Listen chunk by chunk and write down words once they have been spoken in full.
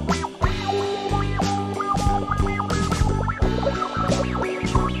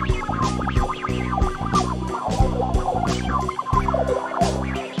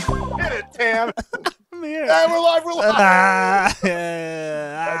That's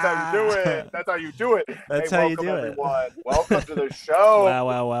how you do it. That's how you do it. That's hey, how welcome you do everyone. it. Welcome to the show.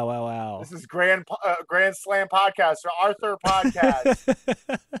 Wow. This is Grand Slam Podcast, or Arthur Podcast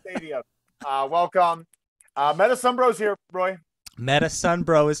Stadium. Welcome. Meta Sunbro's here, Roy. Meta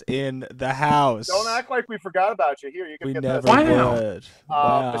Sunbro is in the house. Don't act like we forgot about you. Here, you can We get never this. would.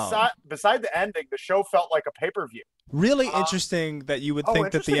 Wow. Beside the ending, the show felt like a pay-per-view. Really interesting that you would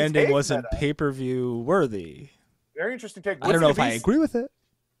think that the ending wasn't pay-per-view worthy. Very interesting take. I don't know if I agree with it.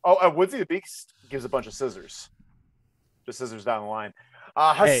 Oh, Woodsy the Beast gives a bunch of scissors. Just scissors down the line.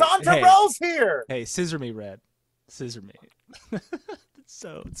 Hassan Terrell's here. Hey, scissor me, Red. Scissor me. It's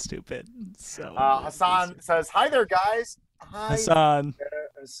so stupid. So Hassan says, "Hi there, guys." Hi, Hassan.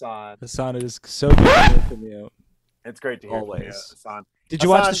 Hassan. Hassan, it is so good to hear from you. It's great to hear Always. from you, Hassan. Did you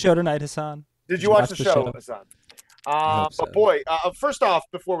watch the show tonight, Hassan? Did you watch the show, Hassan? But boy, first off,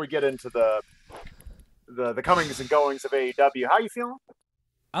 before we get into the comings and goings of AEW, how you feeling?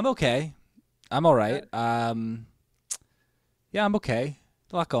 I'm okay. I'm all right. Yeah, I'm okay.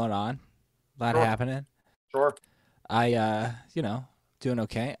 A lot going on. A lot happening. Sure. Doing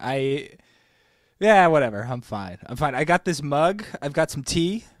okay. Yeah, whatever. I'm fine. I got this mug. I've got some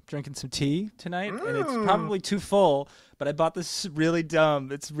tea. Drinking some tea tonight, and it's probably too full, but I bought this really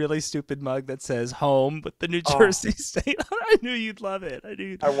really stupid mug that says "Home" with the New Jersey State. I knew you'd love it.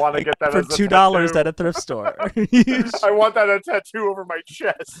 I want to get that for $2 at a thrift store. I want that a tattoo over my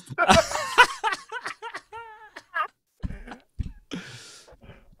chest.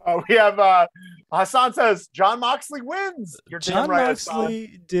 We have Hassan says Jon Moxley wins. You're Jon damn right, Moxley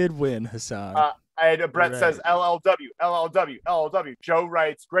Hassan. did win, Hassan. And Brett says LLW. Joe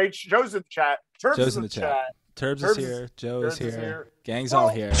writes, great. Joe's in the chat. Joe's in the chat. Turbs is here. Joe is here. Gang's all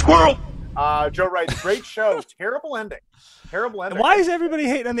here. Squirrel. Joe writes, great show. Terrible ending. Why is everybody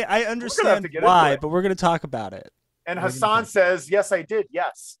hating on I understand why, but we're going to talk about it. And Hassan says, yes, I did.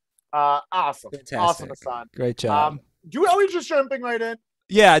 Yes. Awesome. Fantastic. Awesome, Hassan. Great job. Are we just jumping right in?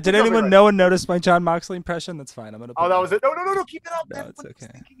 Yeah. Did no one notice my Jon Moxley impression? That's fine. I'm going to. Oh, that was it. No. Keep it up. No, it's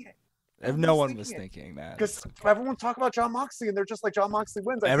okay. If no one was thinking that. Because everyone talk about Jon Moxley, and they're just like, Jon Moxley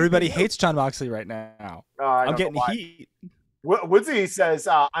wins. Everybody hates Jon Moxley right now. I'm getting heat. Woodsy says,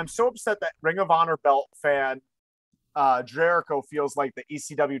 I'm so upset that Ring of Honor belt fan Jericho feels like the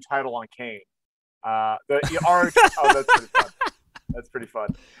ECW title on Kane. That's pretty fun. That's pretty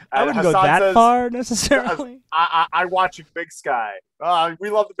fun. I wouldn't go that far necessarily. I'm watching Big Sky. We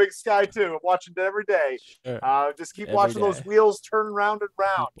love the Big Sky too. I'm watching it every day. Sure. Just keep watching those wheels turn round and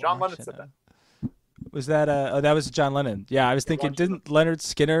round. John Lennon said that. Was that that was John Lennon? Yeah, I was thinking, didn't Leonard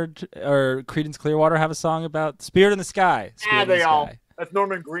Skinner or Creedence Clearwater have a song about Spirit in the Sky? That's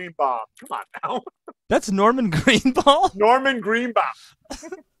Norman Greenbaum. Come on now. That's Norman Greenbaum? Norman Greenbaum.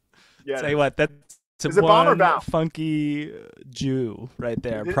 Yeah. Tell you what, that's one funky Jew right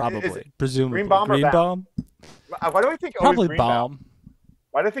there, probably, presumably. Greenbaum or Greenbaum? Why do I think probably Baum?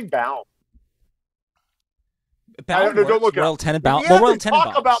 Why do I think Baum? Don't look at Royal Tenenbaum.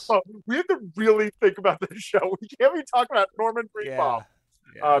 We have to really think about this show. We can't be talking about Norman Greenbaum.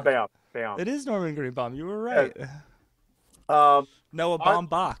 Yeah. Bam. It is Norman Greenbaum. You were right. Noah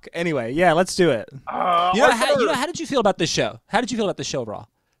Baumbach. Anyway, yeah, let's do it. How did you feel about this show? How did you feel about the show, Raw?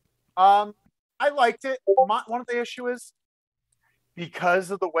 I liked it. One of the issue is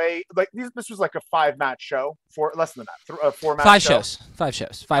because of the way, this was like a 5-match show, less than that, 4-match show. 5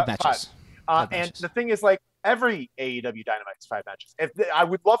 shows, 5 matches. And the thing is, every AEW Dynamite is 5 matches. I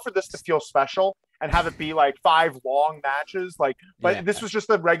would love for this to feel special and have it be 5 long matches. This was just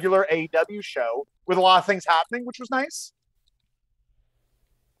a regular AEW show with a lot of things happening, which was nice.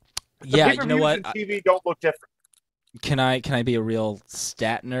 You know what? TV don't look different. Can I be a real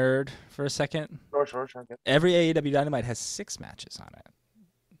stat nerd for a second? Sure. Every AEW Dynamite has 6 matches on it.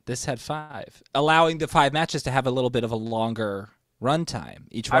 This had 5, allowing the 5 matches to have a little bit of a longer run time.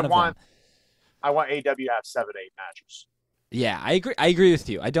 Each one of them. I want AEW to have 7-8 matches. Yeah, I agree with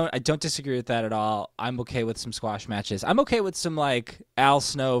you. I don't disagree with that at all. I'm okay with some squash matches. I'm okay with some Al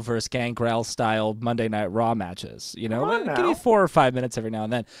Snow versus Gangrel style Monday Night Raw matches. Give me 4 or 5 minutes every now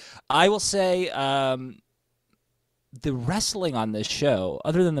and then. I will say the wrestling on this show,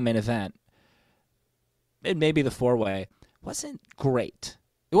 other than the main event, and maybe the 4-way, wasn't great.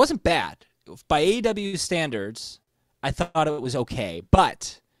 It wasn't bad. By AEW standards, I thought it was okay.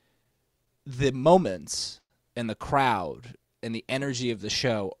 But the moments and the crowd and the energy of the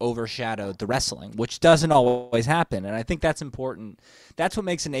show overshadowed the wrestling, which doesn't always happen. And I think that's important. That's what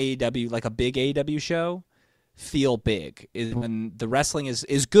makes an AEW, a big AEW show, feel big, is when the wrestling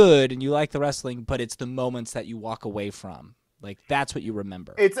is good and you like the wrestling, but it's the moments that you walk away from. That's what you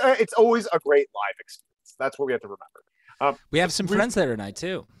remember. It's always a great live experience. That's what we have to remember. We have some friends there tonight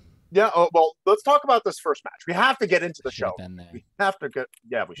too. Yeah. Oh, well, let's talk about this first match. We have to get into the show. We have to get.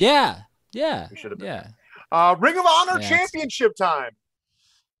 Yeah, we should. Yeah. We should have been. Yeah. Ring of Honor Championship time.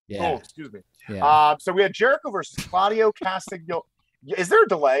 Yeah. Oh, excuse me. Yeah. So we had Jericho versus Claudio Castagnoli. Is there a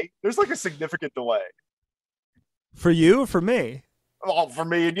delay? There's like a significant delay. For you or for me? Well, for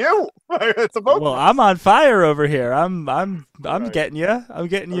me and you. It's a both. Well, I'm on fire over here. I'm getting you. I'm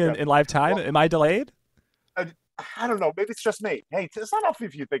getting you in live time. Am I delayed? I don't know. Maybe it's just me. Hey, it's not off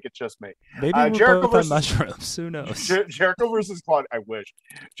if you think it's just me. Maybe we're Jericho both versus on mushrooms. Who knows? Jericho versus Claudio. I wish.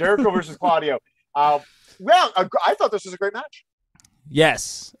 Jericho versus Claudio. Well, I thought this was a great match.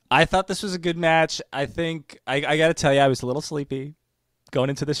 Yes, I thought this was a good match. I think I got to tell you, I was a little sleepy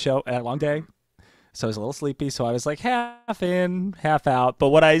going into this show. A long day. So I was a little sleepy, so I was like half in, half out. But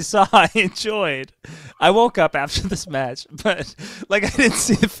what I saw, I enjoyed. I woke up after this match, but like I didn't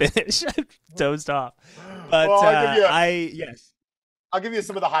see the finish. I dozed off. But well, I'll give you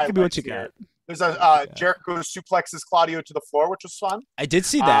some of the highlights. Give me what you got. There's a Jericho suplexes Claudio to the floor, which was fun. I did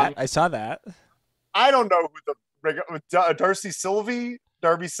see that. I saw that. I don't know who Darby Sylvie,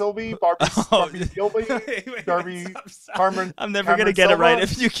 Barbie Sylvie, Darby Carmen. I'm never gonna get it right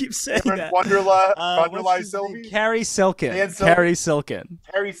if you keep saying that. Wonderla Sylvie. Carrie Silkin.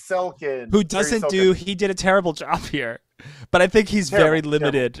 Who doesn't do? He did a terrible job here, but I think he's very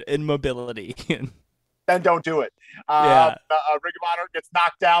limited in mobility. Then don't do it. Ring of Honor gets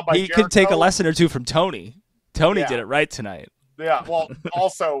knocked down by. He Jericho. could take a lesson or two from Tony. Tony did it right tonight. Yeah, well,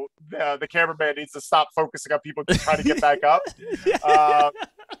 also, the cameraman needs to stop focusing on people trying to get back up.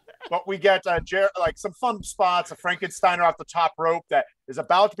 But we get some fun spots, a Frankensteiner off the top rope that is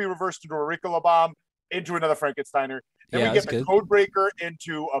about to be reversed into a Ricola bomb into another Frankensteiner. Then we get the Codebreaker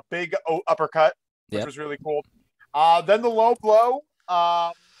into a big uppercut, which was really cool. Then the low blow,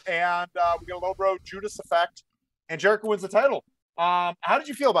 and we get a low blow Judas effect, and Jericho wins the title. How did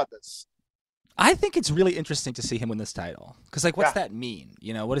you feel about this? I think it's really interesting to see him win this title because, what's that mean?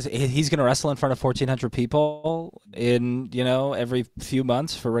 What is it? He's going to wrestle in front of 1,400 people in every few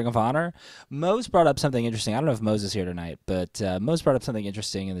months for Ring of Honor. Mose brought up something interesting. I don't know if Mose is here tonight, but Mose brought up something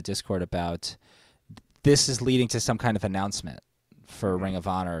interesting in the Discord about this is leading to some kind of announcement for Ring of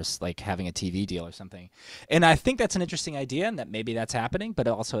Honors, like having a TV deal or something. And I think that's an interesting idea and that maybe that's happening, but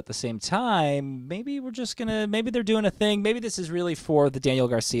also at the same time, maybe they're doing a thing. Maybe this is really for the Daniel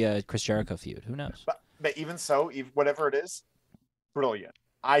Garcia, Chris Jericho feud. Who knows? But even so, whatever it is, brilliant.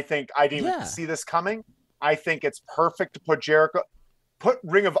 I think I didn't even see this coming. I think it's perfect to put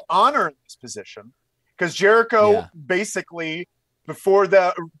Ring of Honor in this position because Jericho basically before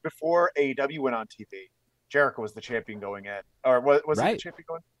AEW went on TV, Jericho was the champion going in, or was he the champion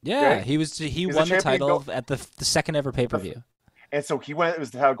going? Yeah, he won the title at the second ever pay-per-view. And so it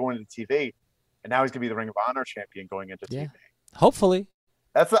was the title going into TV, and now he's gonna be the Ring of Honor champion going into TV. Hopefully,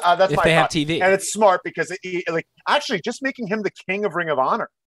 that's if my they have thought. TV, and it's smart because actually just making him the king of Ring of Honor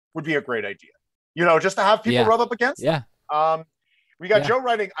would be a great idea. Just to have people rub up against. Yeah. We got Joe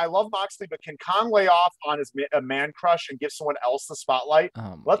writing, I love Moxley, but can Khan lay off on his man crush and give someone else the spotlight?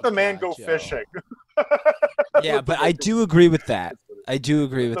 Let the man go fishing. Yeah, but I do agree with that. Let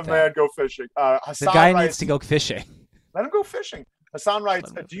the man go fishing. The guy needs to go fishing. Let him go fishing. Hassan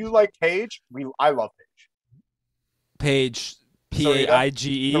writes, do you like Paige? I love Paige, Paige.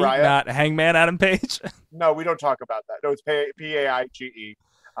 Paige, not Hangman Adam Page. No, we don't talk about that. No, it's Paige. Yeah,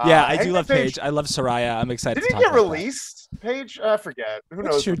 I do love Paige. I love Soraya. I'm excited. Did he get released? Paige? I forget. Who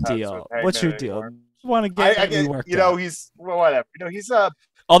knows? What's your deal? What's your deal? Want to get me worked? He's whatever. He's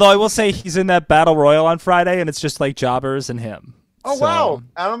Although I will say he's in that battle royal on Friday, and it's just like jobbers and him. Oh wow!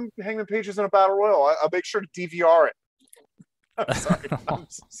 Adam Hangman Page is in a battle royal. I'll make sure to DVR it. I'm sorry. I'm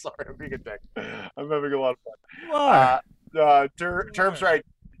so sorry. I'm being a dick. I'm having a lot of fun. Term's right.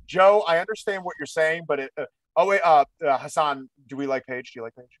 Joe, I understand what you're saying, but Hassan, do we like Paige? Do you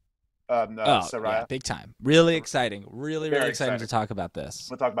like Paige? Saraya? Yeah, big time. Really exciting. Really exciting to talk about this.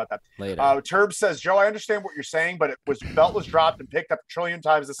 We'll talk about that later. Terb says, Joe, I understand what you're saying, but belt was dropped and picked up a trillion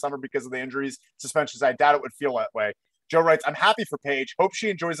times this summer because of the injuries, suspensions. I doubt it would feel that way. Joe writes, I'm happy for Paige. Hope she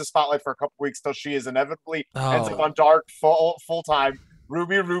enjoys the spotlight for a couple weeks till she is inevitably ends up on Dark full time.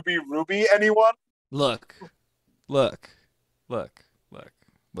 Ruby, anyone? Look.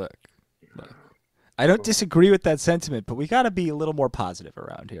 I don't disagree with that sentiment, but we got to be a little more positive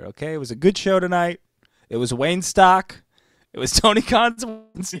around here, okay? It was a good show tonight. It was Wayne Stock. It was Tony Khan's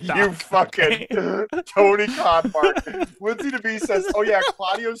Wayne Stock. You fucking Tony Khan, Mark. Lindsay DeBee says, oh, yeah,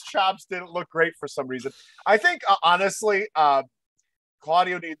 Claudio's chops didn't look great for some reason. I think, honestly,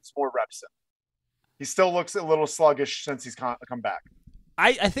 Claudio needs more reps in. He still looks a little sluggish since he's come back.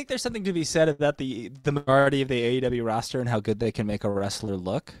 I think there's something to be said about the majority of the AEW roster and how good they can make a wrestler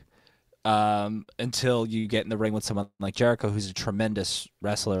look. Until you get in the ring with someone like Jericho, who's a tremendous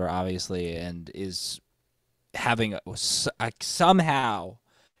wrestler, obviously, and is having somehow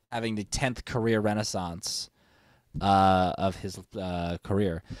having the 10th career renaissance of his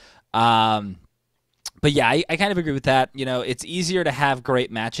career. But yeah, I kind of agree with that. You know, it's easier to have great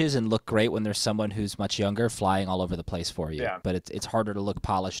matches and look great when there's someone who's much younger flying all over the place for you. Yeah. But it's harder to look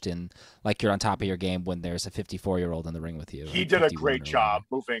polished and like you're on top of your game when there's a 54-year-old in the ring with you. He did a great job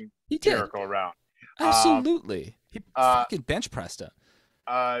moving Jericho around. Absolutely. He fucking bench pressed him.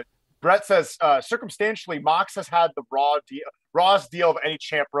 Brett says, circumstantially, Mox has had the rawest deal of any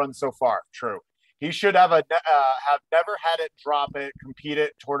champ run so far. True. He should have never had it, drop it, compete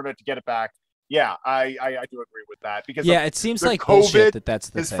it, tournament to get it back. Yeah, I do agree with that because it seems like COVID, bullshit that's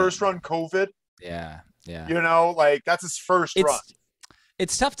his thing. first run. COVID. Yeah. You know, like that's his first run.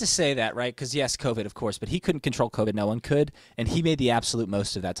 It's tough to say that, right? Because yes, COVID, of course, but he couldn't control COVID. No one could, and he made the absolute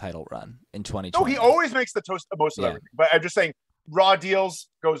most of that title run in 2020. No, he always makes the most of everything. But I'm just saying, raw deals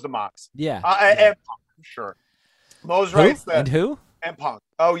goes to Mox. Yeah, and Punk, sure. Mo's writes that. And who? And Punk.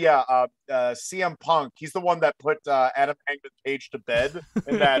 Oh yeah, CM Punk. He's the one that put Adam Hangman Page to bed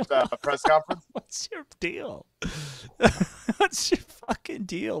in that press conference. What's your deal? What's your fucking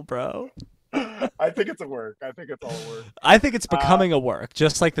deal, bro? I think it's a work. I think it's all a work. I think it's becoming a work,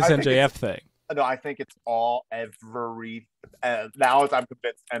 just like this MJF thing. No, I think it's all every. Now I'm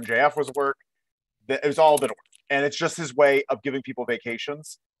convinced MJF was a work. It was all been a work, and it's just his way of giving people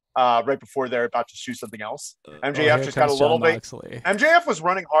vacations. Right before they're about to shoot something else. MJF just got a little bit. MJF was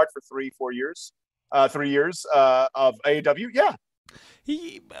running hard for 3-4 years. 3 years of AEW. Yeah.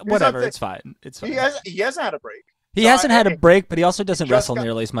 Whatever. It's fine. It's fine. He hasn't had a break. He hasn't had a break, but he also doesn't wrestle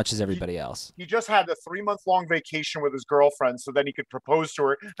nearly as much as everybody else. He just had a 3-month-long vacation with his girlfriend so then he could propose to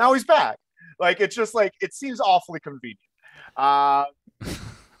her. Now he's back. Like, it's just like, it seems awfully convenient.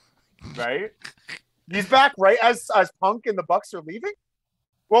 Right? He's back right as Punk and the Bucks are leaving?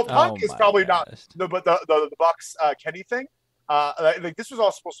 Well, Punk is probably not, but the Bucks Kenny thing. Like this was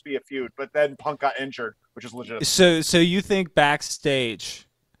all supposed to be a feud, but then Punk got injured, which is legitimate. So you think backstage,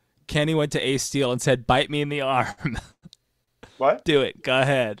 Kenny went to Ace Steel and said, "Bite me in the arm." What? Do it. Go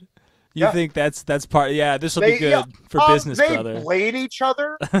ahead. You think that's part? Yeah, this will be good for business, brother. They blade each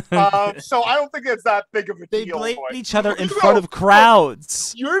other, so I don't think it's that big of a deal. They blade each other in front of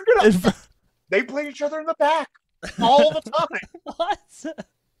crowds. You're gonna. They blade each other in the back all the time. What?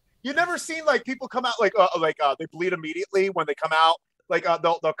 You never seen like people come out like they bleed immediately when they come out. Like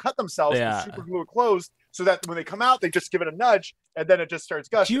they'll cut themselves with super glue closed so that when they come out they just give it a nudge and then it just starts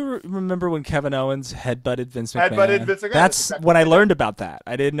gushing. Do you remember when Kevin Owens headbutted Vince McMahon? That's exactly when I learned about that.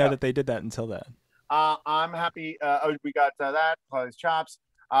 I didn't know that they did that until then. I'm happy. We got that. His chops.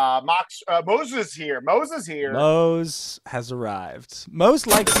 Moses here. Mose has arrived. Mose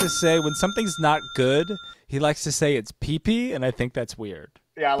likes to say when something's not good, he likes to say it's pee-pee, and I think that's weird.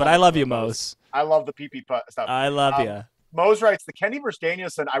 Yeah, I love you, Mose. I love the pee-pee stuff. I love you. Mose writes, the Kenny versus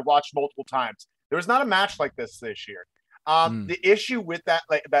Danielson I watched multiple times. There was not a match like this year. The issue with that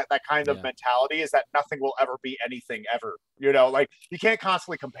kind of mentality is that nothing will ever be anything ever. You know, like you can't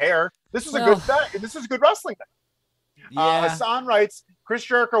constantly compare. This was a good thing. This is a good wrestling thing. Hassan writes, Chris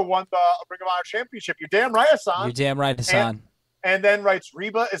Jericho won the Ring of Honor Championship. You're damn right, Hassan. You're damn right, Hassan. And then writes,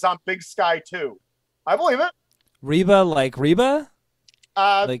 Reba is on Big Sky too. I believe it. Reba like Reba?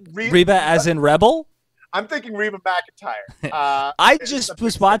 Reba as in Rebel? I'm thinking Reba McEntire. I just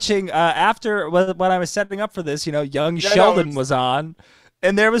was watching after when I was setting up for this. You know, young Sheldon was on,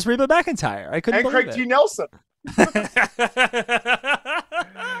 and there was Reba McEntire. I couldn't believe Craig T. Nelson.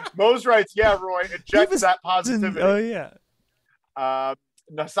 Mose writes, "Yeah, Roy, inject that positivity." Oh yeah.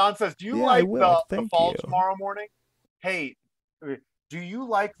 Nassan says, "Do you like the fall tomorrow morning?" Hey, do you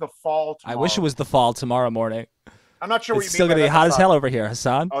like the fall tomorrow? I wish it was the fall tomorrow morning. I'm not sure what you mean. It's still going to be hot as hell over here,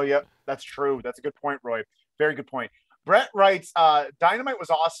 Hassan. Oh, yeah, that's true. That's a good point, Roy. Very good point. Brett writes, Dynamite was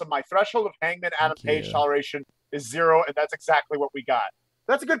awesome. My threshold of Hangman Adam Page toleration is 0, and that's exactly what we got.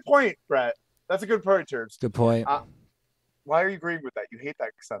 That's a good point, Brett. That's a good point, Terps. Good point. Why are you agreeing with that? You hate that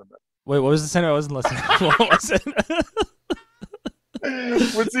sentiment. Wait, what was the sentiment? I wasn't listening. What was it?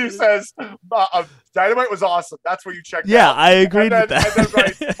 When Steve says Dynamite was awesome, that's where you check. Yeah, I agreed with that. And then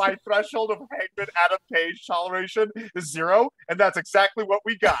right, my threshold of Hangman Adam Page toleration is 0, and that's exactly what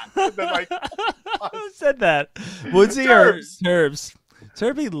we got. And then who said that? Woodsy or Terps?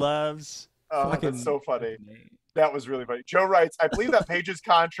 Terpy loves. That's so funny. That was really funny. Joe writes, I believe that Paige's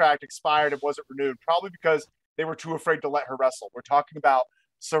contract expired and wasn't renewed, probably because they were too afraid to let her wrestle. We're talking about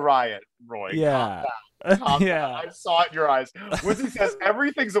Soraya, Roy. Yeah. Calm Yeah. down. I saw it in your eyes. Wizzy says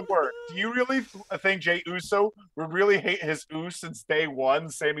everything's a work. Do you really think Jey Uso would really hate his Uso since day one,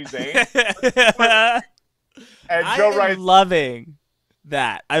 Sami Zayn? And Joe writes, loving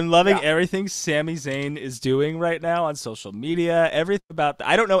that. I'm loving Yeah. everything Sami Zayn is doing right now on social media. Everything about that.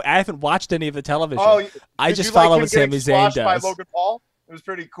 I don't know. I haven't watched any of the television. Oh, I did just you like follow him what Sami getting Zayn squashed by does. Logan Paul? It was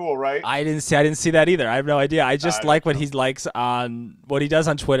pretty cool, right? I didn't see that either. I have no idea. I just I like don't what know. he likes on what he does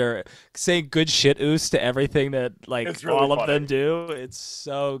on Twitter, saying good shit oos to everything that like It's really all of funny. them do. It's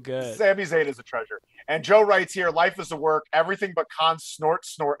so good. Sami Zayn is a treasure. And Joe writes here, life is a work, everything but Khan's snort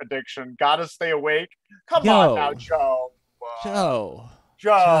addiction. Gotta stay awake. Come Yo. on now, Joe. Joe.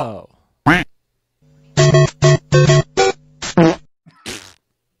 Joe.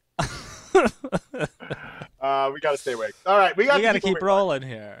 We gotta stay awake. All right, we gotta keep moving. rolling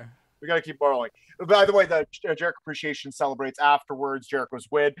here. We gotta keep rolling. By the way, the Jericho Appreciation celebrates afterwards Jericho's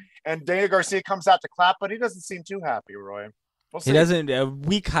win, and Dana Garcia comes out to clap, but he doesn't seem too happy, Roy. We'll see. He doesn't. A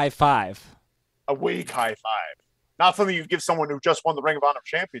weak high five. A weak high five. Not something you give someone who just won the Ring of Honor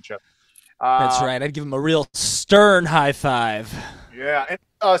championship. That's right. I'd give him a real stern high five. Yeah,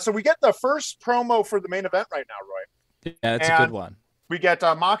 and so we get the first promo for the main event right now, Roy. Yeah, that's a good one. We get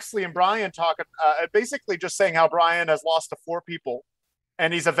Moxley and Bryan talking, basically just saying how Bryan has lost to 4 people,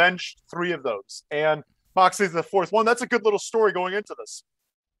 and he's avenged 3 of those. And Moxley's the 4th one. That's a good little story going into this.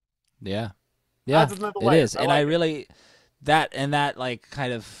 Yeah, Adds another it layer. is. And I really that like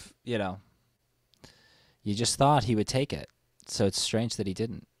kind of, you just thought he would take it. So it's strange that he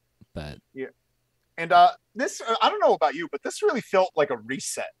didn't. But yeah. And this, I don't know about you, but this really felt like a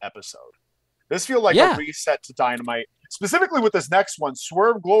reset episode. This feels like a reset to Dynamite, specifically with this next one,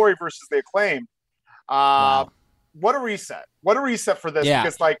 Swerve Glory versus the Acclaim. wow. What a reset! What a reset for this,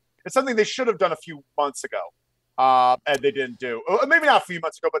 because like it's something they should have done a few months ago, and they didn't do. Maybe not a few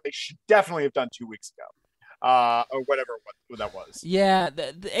months ago, but they should definitely have done 2 weeks ago, or whatever that was. Yeah,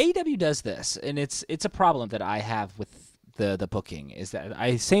 the AEW does this, and it's a problem that I have with the booking, is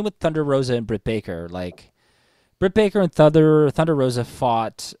that same with Thunder Rosa and Britt Baker. Like Britt Baker and Thunder Rosa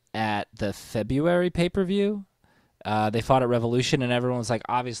fought at the February pay-per-view. They fought at Revolution, and everyone was like,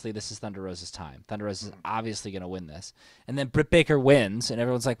 obviously, this is Thunder Rosa's time. Thunder Rosa's obviously going to win this. And then Britt Baker wins, and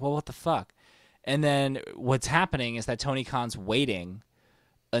everyone's like, well, what the fuck? And then what's happening is that Tony Khan's waiting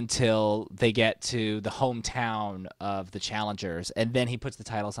until they get to the hometown of the challengers, and then he puts the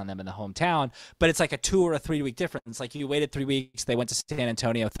titles on them in the hometown. But it's like a 2 or a 3 week difference. Like, you waited 3 weeks, they went to San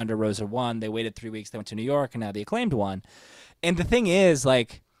Antonio, Thunder Rosa won. They waited 3 weeks, they went to New York, and now the Acclaimed won. And the thing is,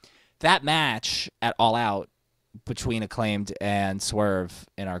 like, that match at All Out between Acclaimed and Swerve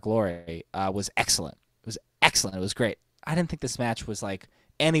in Our Glory was excellent. It was excellent. It was great. I didn't think this match was like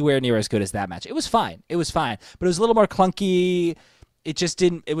anywhere near as good as that match. It was fine. But it was a little more clunky. It just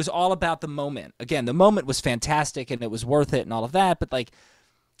didn't. It was all about the moment. Again, the moment was fantastic and it was worth it and all of that. But like,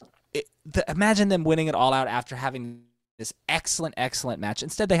 imagine them winning it All Out after having this excellent match.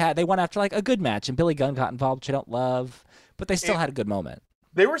 Instead, they went after like a good match, and Billy Gunn got involved, which I don't love, but they still had a good moment.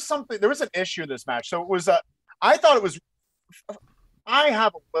 There was an issue in this match. So it was I thought it was. I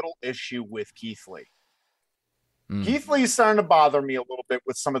have a little issue with Keith Lee. Keith Lee is starting to bother me a little bit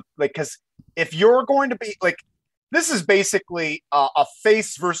with some of, like, because if you're going to be like, this is basically a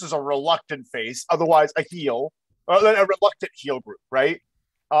face versus a reluctant face, otherwise a heel, a reluctant heel group, right?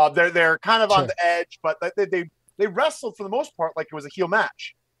 They're kind of on the edge, but they wrestled for the most part like it was a heel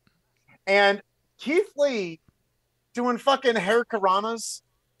match. And Keith Lee doing fucking Hurricanranas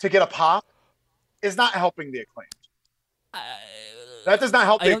to get a pop is not helping the Acclaimed. That does not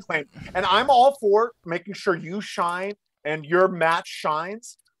help the Acclaimed. And I'm all for making sure you shine and your match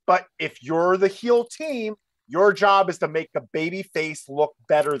shines. But if you're the heel team, your job is to make the baby face look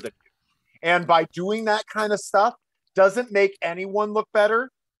better than you. And by doing that kind of stuff doesn't make anyone look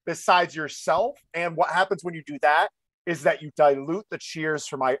better besides yourself. And what happens when you do that is that you dilute the cheers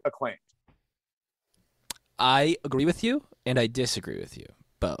for my Acclaimed. I agree with you, and I disagree with you,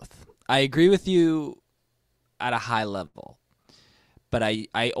 both. I agree with you at a high level, but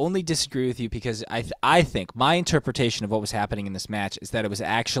I only disagree with you because I think my interpretation of what was happening in this match is that it was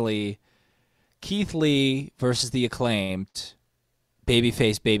actually Keith Lee versus the Acclaimed,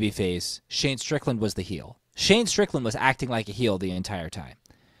 babyface. Shane Strickland was the heel. Shane Strickland was acting like a heel the entire time.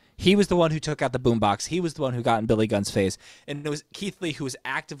 He was the one who took out the boombox. He was the one who got in Billy Gunn's face, and it was Keith Lee who was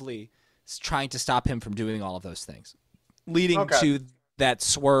actively trying to stop him from doing all of those things, leading to that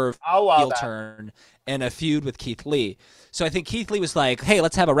Swerve heel turn and a feud with Keith Lee. So I think Keith Lee was like, hey,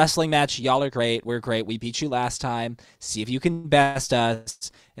 let's have a wrestling match. Y'all are great. We're great. We beat you last time. See if you can best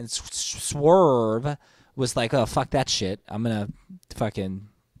us. And Swerve was like, oh, fuck that shit. I'm going to fucking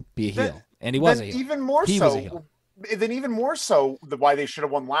be a heel, and he was a heel. Even more he so. Was a heel. Then even more so, why they should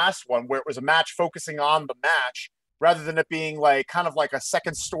have won last one, where it was a match focusing on the match rather than it being like kind of like a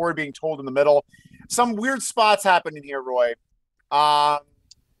second story being told in the middle. Some weird spots happening here, Roy.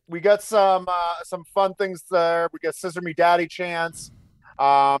 We got some fun things there. We got Scissor Me Daddy chants.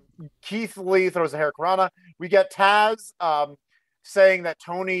 Keith Lee throws a Hurricanrana. We get Taz saying that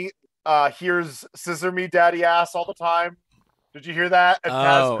Tony hears Scissor Me Daddy ass all the time. Did you hear that?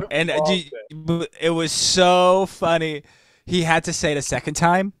 And it was so funny. He had to say it a second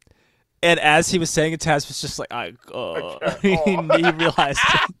time, and as he was saying it, Taz was just like, he realized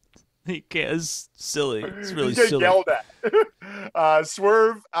he can't. It's silly. It's really silly. Yelled at.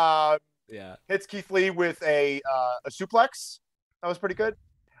 Swerve hits Keith Lee with a suplex. That was pretty good.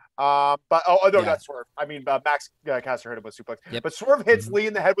 Not Swerve. I mean, Max Caster hit him with a suplex. Yep. But Swerve hits Lee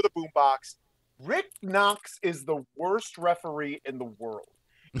in the head with a boombox. Rick Knox is the worst referee in the world.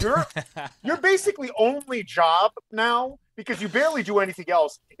 Your basically only job now, because you barely do anything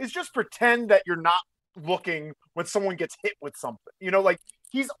else, is just pretend that you're not looking when someone gets hit with something. You know, like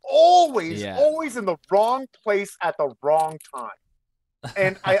he's always in the wrong place at the wrong time.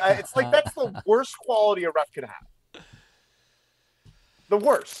 And it's like that's the worst quality a ref can have. The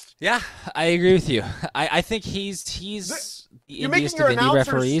worst. Yeah, I agree with you. I think he's the indiest of indie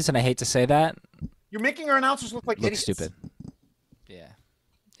referees, and I hate to say that. You're making our announcers look like idiots. Stupid.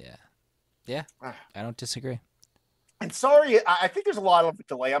 Yeah. I don't disagree. And sorry, I think there's a lot of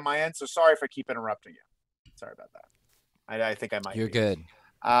delay on my end, so sorry if I keep interrupting you. Sorry about that. I think I might. You're good.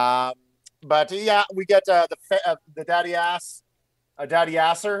 But yeah, we get the Daddy Ass, Daddy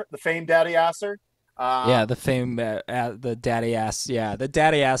Asser, the famed Daddy Asser. The famed the Daddy Ass. Yeah, the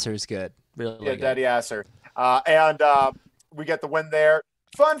Daddy Asser is good. Really. Yeah, Daddy Asser. And we get the win there.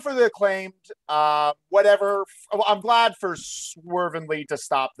 Fun for the Acclaimed. Whatever. I'm glad for Swerve and Lee to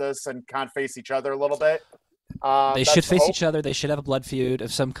stop this and kind of face each other a little bit. They should face each other. They should have a blood feud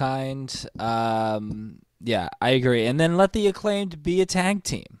of some kind. Yeah, I agree. And then let the Acclaimed be a tag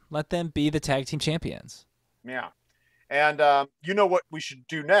team. Let them be the tag team champions. Yeah. And you know what we should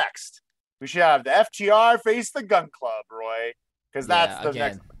do next? We should have the FTR face the Gun Club, Roy. Because that's the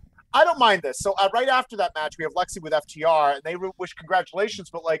next. I don't mind this. So right after that match, we have Lexi with FTR, and they wish congratulations.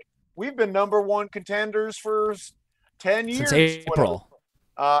 But like, we've been number 1 contenders for 10 years. Since April.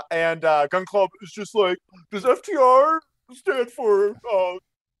 And Gun Club is just like, does FTR stand for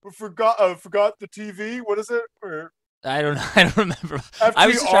forgot the TV? What is it? Or, I don't remember. FTR, I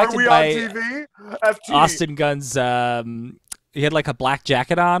was distracted we by on TV? FT. Austin Gunn's. He had like a black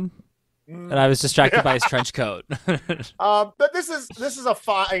jacket on. And I was distracted by his trench coat. But this is a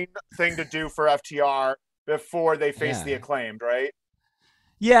fine thing to do for FTR before they face the Acclaimed, right?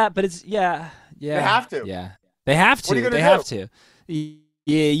 Yeah, but it's They have to. Yeah, they have to. What are you gonna they do? have to.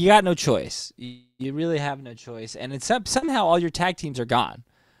 Yeah, you got no choice. You really have no choice. And it's somehow all your tag teams are gone.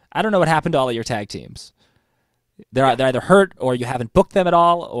 I don't know what happened to all of your tag teams. They're either hurt, or you haven't booked them at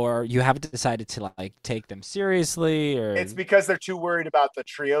all, or you haven't decided to like take them seriously. Or it's because they're too worried about the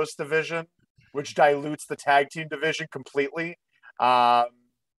trios division, which dilutes the tag team division completely.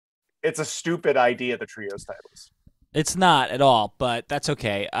 It's a stupid idea, the trios titles. It's not at all, but that's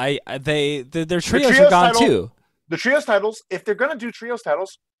okay. Their trios are gone too. The trios titles, if they're gonna do trios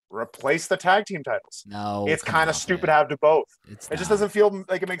titles, replace the tag team titles. No, it's kind of stupid to have to both. It just doesn't feel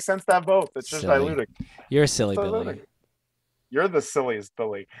like it makes sense to have both. It's just diluting. You're a silly Billy. You're the silliest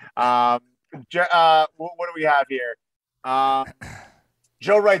Billy. What do we have here?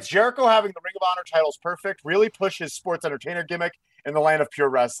 Joe writes, Jericho having the Ring of Honor titles perfect. Really push his sports entertainer gimmick in the land of pure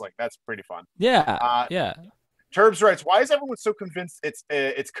wrestling. That's pretty fun. Yeah. Yeah. Turbs writes, why is everyone so convinced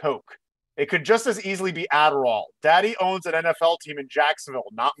it's Coke? It could just as easily be Adderall. Daddy owns an NFL team in Jacksonville,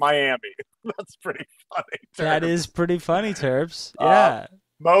 not Miami. That's pretty funny, Turbs. That is pretty funny, Turbs. Yeah.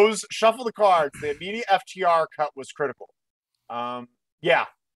 Mose, shuffle the cards. The immediate FTR cut was critical. Yeah,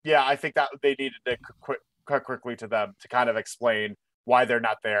 I think that they needed to cut quickly to them to kind of explain why they're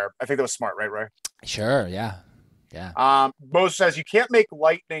not there. I think that was smart, right, Roy? Sure, yeah. Mose says, you can't make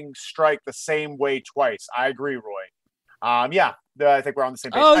lightning strike the same way twice. I agree, Roy. Yeah, I think we're on the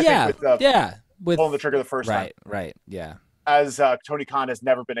same page. Oh, With pulling the trigger the first time. Right, yeah. As Tony Khan has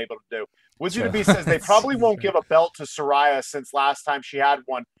never been able to do. Woodsy the Beast says they probably won't give a belt to Soraya since last time she had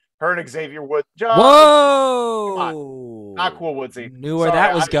one. Her and Xavier Woods. Whoa! Not cool, Woodsy. Knew where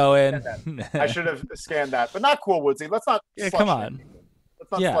that was going. I should have scanned that, but not cool, Woodsy. Let's not. Come on.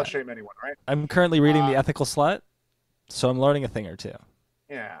 Let's not slut shame anyone, right? I'm currently reading The Ethical Slut, so I'm learning a thing or two.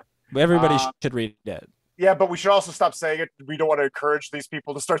 Yeah. Everybody should read it. Yeah, but we should also stop saying it. We don't want to encourage these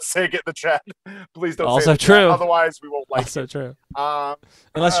people to start saying it in the chat. Please don't Also say it in the true. chat. Otherwise, we won't like Also it. true.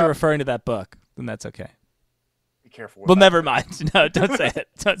 Unless you're referring to that book, then that's okay. Be careful with Well, that. never mind. No, don't say it.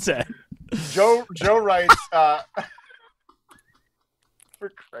 Don't say it. Joe writes, for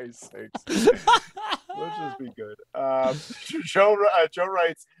Christ's sakes. Let's just be good. Joe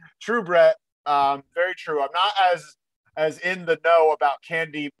writes, true, Brett. Very true. I'm not as in the know about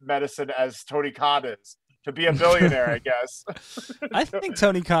candy medicine as Tony Khan is. To be a billionaire, I guess. I think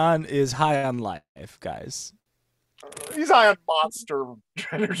Tony Khan is high on life, guys. He's high on Monster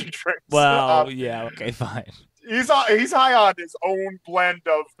energy drinks. Well, yeah, okay, fine. He's high on his own blend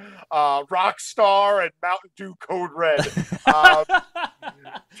of Rockstar and Mountain Dew Code Red.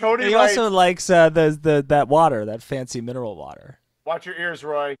 Tony he writes, also likes that water, that fancy mineral water. watch your ears,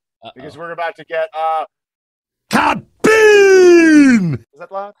 Roy, because we're about to get Kabim! Is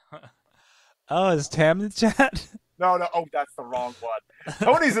that loud? Oh, is Tam in the chat? No. Oh, that's the wrong one.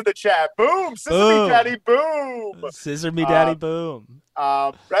 Tony's in the chat. Boom, Sesame Boom. Daddy, boom. Scissor me, daddy, boom.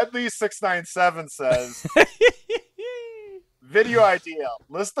 Redley697 says, video idea: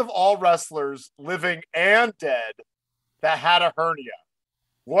 list of all wrestlers, living and dead, that had a hernia.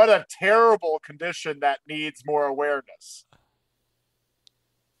 What a terrible condition that needs more awareness.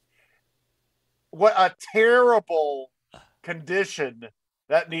 What a terrible condition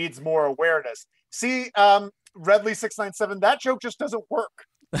that needs more awareness. See, Redley697, that joke just doesn't work.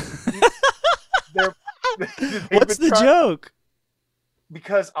 What's the joke?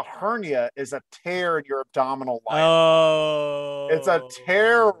 Because a hernia is a tear in your abdominal line. Oh. It's a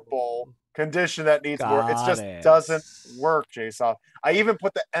terrible condition that needs more. It just doesn't work, Jason. I even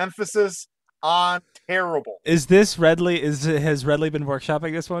put the emphasis on terrible. Is this Redley? Has Redley been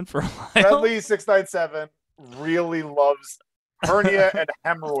workshopping this one for a while? Redley697 really loves hernia and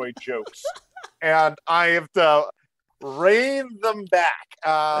hemorrhoid jokes, and I have to rein them back.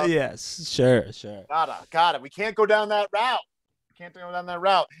 Yes, sure. Got it. We can't go down that route.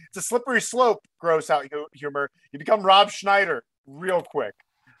 It's a slippery slope. Gross out humor. You become Rob Schneider real quick.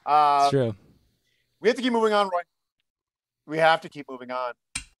 It's true. We have to keep moving on, Roy. We have to keep moving on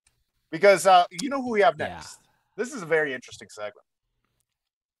because you know who we have next. Yeah. This is a very interesting segment.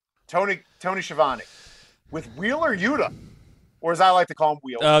 Tony Schiavone with Wheeler Yuta, or as I like to call him,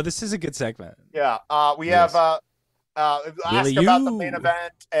 Wheeler. Oh, this is a good segment. Yeah, we have asked about the main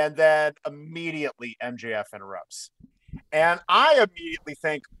event, and then immediately MJF interrupts. And I immediately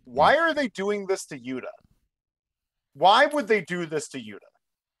think, why are they doing this to Yuta? Why would they do this to Yuta?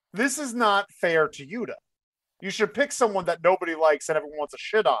 This is not fair to Yuta. You should pick someone that nobody likes and everyone wants to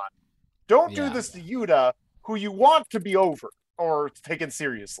shit on. Don't do this to Yuta, who you want to be over or taken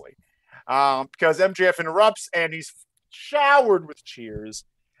seriously. Because MJF interrupts and he's showered with cheers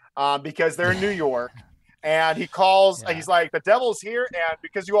because they're in New York. And he calls, he's like, the devil's here, and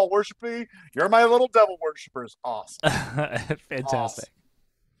because you all worship me, you're my little devil worshipers. Awesome. Fantastic.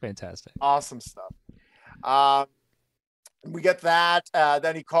 Awesome stuff. We get that.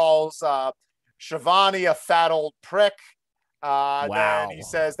 Then he calls Schiavone a fat old prick. Then he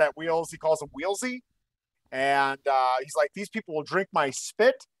says that he calls him Wheelsy. And he's like, these people will drink my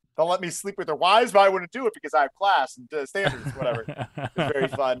spit. They'll let me sleep with their wives, but I wouldn't do it because I have class and standards, whatever. It's very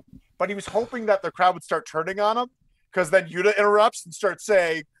fun. But he was hoping that the crowd would start turning on him, because then Yuta interrupts and starts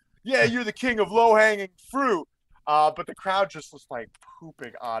saying, yeah, you're the king of low-hanging fruit. But the crowd just was like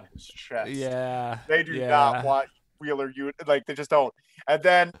pooping on his chest. Yeah. They do not want Wheeler Yuta. Like, they just don't. And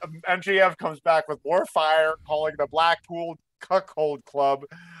then MJF comes back with more fire, calling the Blackpool Cuckold Club.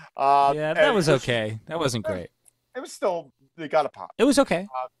 That was okay. That wasn't great. It was still, they got a pop. It was okay.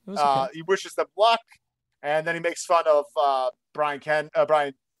 He wishes them luck, and then he makes fun of Brian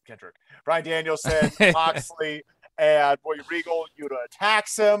Danielson, Moxley, and William Regal. Yuta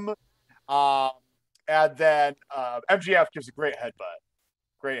attacks him, and then MJF gives a great headbutt.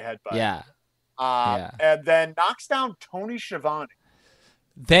 Yeah. And then knocks down Tony Schiavone.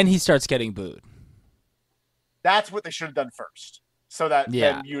 Then he starts getting booed. That's what they should have done first, so that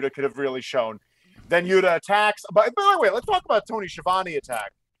then Yuta could have really shown. Then Yuta attacks. But by the way, let's talk about Tony Schiavone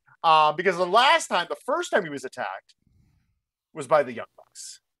attack. Because the first time he was attacked was by the Young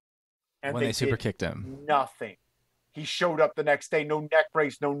Bucks. And when they super kicked him. Nothing. He showed up the next day, no neck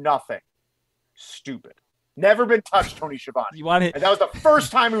brace, no nothing. Stupid. Never been touched, Tony Schiavone. And that was the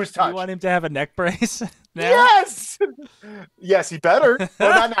first time he was touched. You want him to have a neck brace now? Yes! Yes, he better.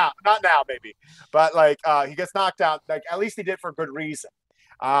 Well, not now, maybe. But he gets knocked out. Like, at least he did for a good reason.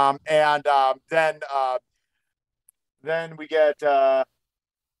 Then we get Ding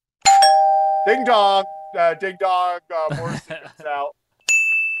Dong. Morrison comes out.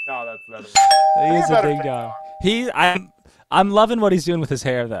 No, that's better. He's a better big take dog. I'm loving what he's doing with his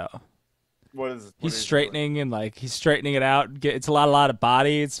hair though. What is? He's straightening and like he's straightening it out. It's a lot of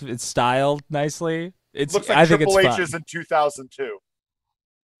body. It's styled nicely. Looks like I think Triple it's H's fun. in 2002.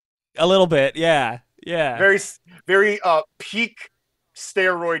 A little bit, yeah. Very peak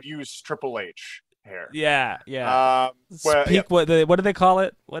steroid use Triple H hair. Yeah. Well, Peak. Yeah. What do they call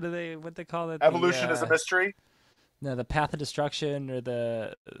it? What they call it? Evolution is a mystery. No, the path of destruction or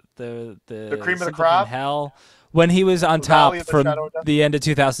the cream of the something crop. from hell. When he was on The top Valley of the from Shadow of Death? the end of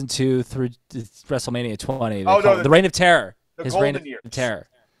 2002 through WrestleMania 20. Oh, no, the Reign of Terror. The His golden Reign years. of Terror.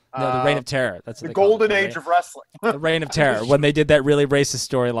 No, the Reign of Terror. That's what The they call golden it. age of wrestling. The Reign of Terror, when they did that really racist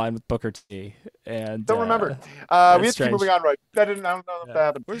storyline with Booker T. And Don't remember. We have to keep moving on, right? I don't know if that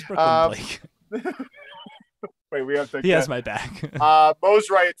happened. Where's Brooklyn Blake? Wait, we have to. He has my back. Mose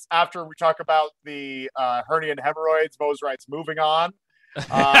writes, after we talk about the hernia and hemorrhoids, Mose writes, moving on.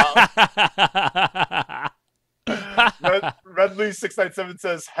 Redley697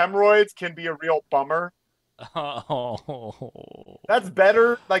 says, hemorrhoids can be a real bummer. Oh. That's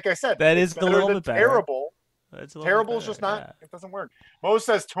better. Like I said, that is a little bit better. Terrible. Terrible is just not. Yeah. It doesn't work. Mose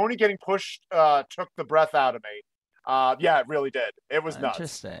says Tony getting pushed took the breath out of me. Yeah, it really did. It was nuts.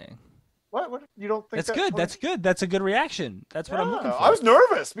 Interesting. What? You don't think that's good? That's good. That's a good reaction. That's what I'm looking for. I was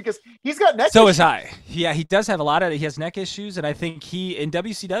nervous because he's got neck. So issues. was I. Yeah, he does have a lot of. He has neck issues, and I think he in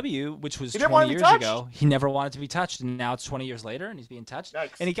WCW, which was 20 years ago, he never wanted to be touched, and now it's 20 years later, and he's being touched,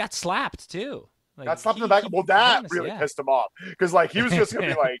 and he got slapped too. Like, got slapped in the back. Well, that really pissed him off because like he was just gonna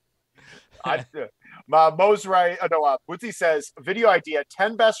be like, Mo's right. Woodsy says video idea: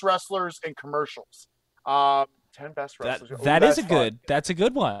 10 best wrestlers in commercials. 10 best wrestlers. That is a good. That's a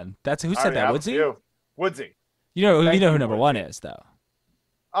good one. That's who said that. Woodsy. Woodsy. You know who number one is though.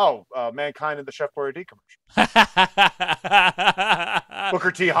 Oh, Mankind in the Chef Boyardee commercial.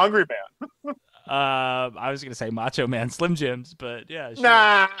 Booker T, Hungry Man. I was gonna say Macho Man, Slim Jims, but yeah. Sure.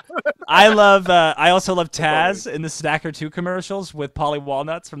 Nah. I also love Taz in the Snacker 2 commercials with Polly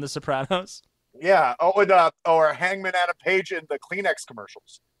Walnuts from The Sopranos. Yeah. Oh, and or Hangman Adam Page in the Kleenex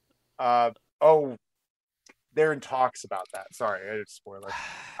commercials. They're in talks about that. Sorry, I didn't spoil it.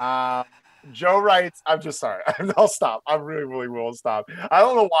 Joe writes, I'm just sorry. I'll stop. I really, really will stop. I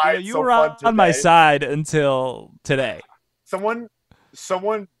don't know why it's you so were fun on my side until today. Someone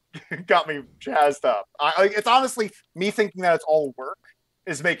got me jazzed up. It's honestly me thinking that it's all work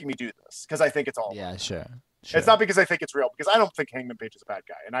is making me do this because I think it's all work. Sure. It's not because I think it's real, because I don't think Hangman Page is a bad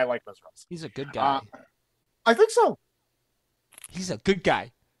guy, and I like those wrestlers. He's a good guy. I think so. He's a good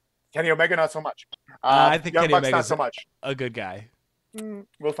guy. Kenny Omega, not so much. I think Kenny Omega's not so much. A good guy.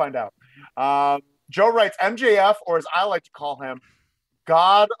 We'll find out. Joe writes, MJF, or as I like to call him,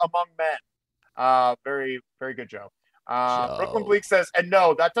 God among men. Very, very good, Joe. Brooklyn Bleak says, and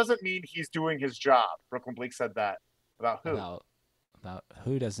no, that doesn't mean he's doing his job. Brooklyn Bleak said that. About who? About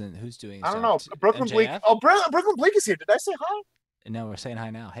who's doing his I don't job? know. Brooklyn MJF? Bleak. Oh, Brooklyn Bleak is here. Did I say hi? No, we're saying hi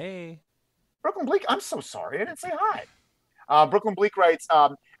now. Hey. Brooklyn Bleak, I'm so sorry. I didn't say hi. Brooklyn Bleak writes,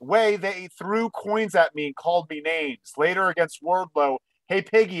 they threw coins at me and called me names. Later against Wardlow, hey,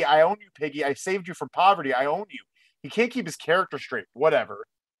 Piggy, I own you, Piggy. I saved you from poverty. I own you. He can't keep his character straight. Whatever.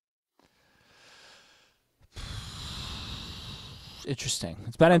 Interesting.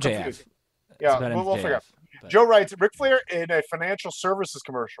 It's about MJF. Yeah, we'll figure out. Joe writes, Ric Flair in a financial services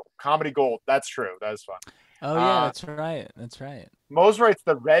commercial. Comedy gold. That's true. That is fun. Oh, yeah, that's right. That's right. Mose writes,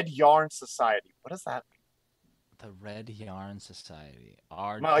 the Red Yarn Society. What does that mean? The Red Yarn Society.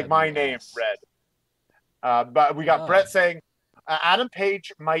 Like my name, Red. But we got Brett saying, Adam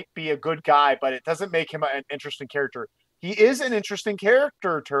Page might be a good guy, but it doesn't make him an interesting character. He is an interesting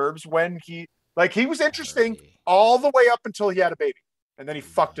character, Turbs, when he was interesting all the way up until he had a baby. And then he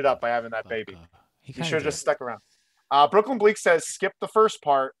fucked it up by having that baby. He should have just stuck around. Brooklyn Bleak says, skip the first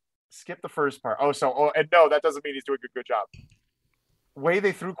part. And no, that doesn't mean he's doing a good job. Way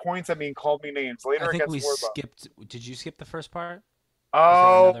they threw coins at me and called me names. Later I think against we Wardlow. skipped. Did you skip the first part?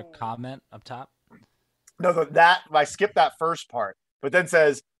 Oh. Another comment up top? No, I skipped that first part. But then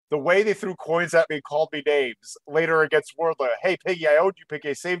says, the way they threw coins at me and called me names. Later against Wardlow. Hey, Piggy, I owed you, Piggy.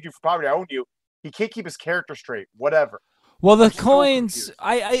 I saved you from poverty. I own you. He can't keep his character straight. Whatever. Well, the coins,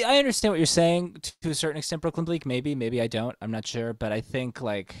 I understand what you're saying to a certain extent, Brooklyn Bleak. Maybe I don't. I'm not sure. But I think,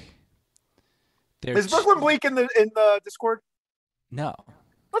 is Brooklyn Bleak in the Discord? No.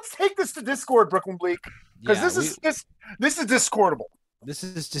 Let's take this to Discord, Brooklyn Bleak, because this is discordable. This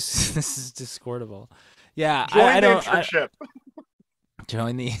is discordable. Yeah, I don't.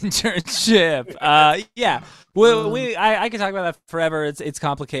 Join the internship. Yeah. I could talk about that forever. It's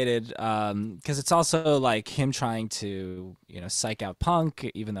complicated because it's also like him trying to psych out Punk,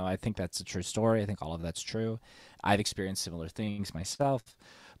 even though I think that's a true story. I think all of that's true. I've experienced similar things myself,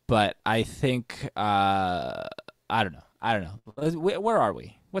 but I think I don't know. Where are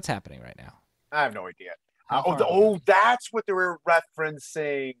we? What's happening right now? I have no idea. That's what they were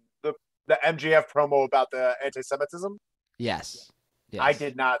referencing, the MJF promo about the anti-Semitism. Yes. I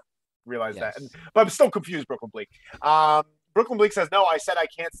did not realize that, but I'm still confused. Brooklyn Bleak. Brooklyn Bleak says, "No, I said I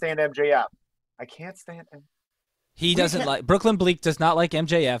can't stand MJF. I can't stand him." He doesn't like Brooklyn Bleak. Does not like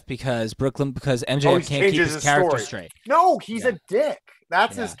MJF because MJF can't keep his character straight. No, he's a dick.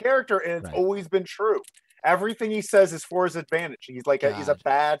 That's his character, and it's always been true. Everything he says is for his advantage. He's like he's a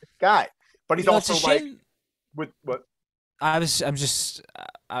bad guy, but he's also like with what? I want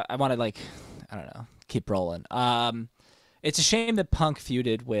to I don't know, keep rolling. It's a shame that Punk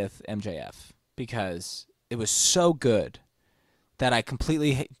feuded with MJF because it was so good that I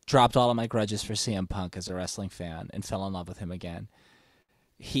completely dropped all of my grudges for CM Punk as a wrestling fan and fell in love with him again.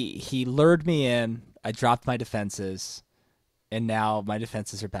 He lured me in. I dropped my defenses, and now my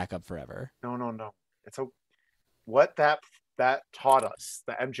defenses are back up forever. No. It's what that taught us,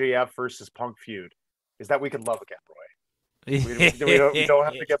 the MJF versus Punk feud, is that we can love again, Roy. We don't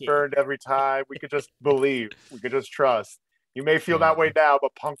have to get burned every time. We could just believe. We could just trust. You may feel that way now,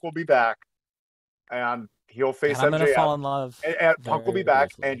 but Punk will be back, and he'll face MJF. I'm gonna fall in love. And Punk will be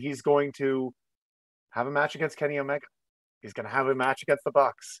back, and he's going to have a match against Kenny Omega. He's going to have a match against the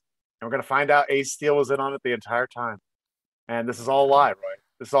Bucks, and we're going to find out Ace Steel was in on it the entire time. And this is all a lie, Roy.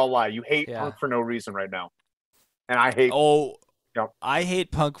 This is all a lie. You hate Punk for no reason right now, and I hate. I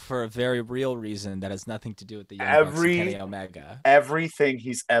hate Punk for a very real reason that has nothing to do with the Young Bucks and Kenny Omega. Everything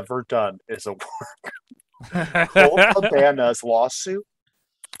he's ever done is a work. Colt Cabana's lawsuit.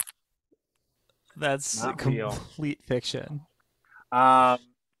 That's complete fiction. We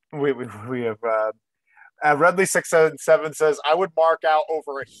have Redley 677 says, I would mark out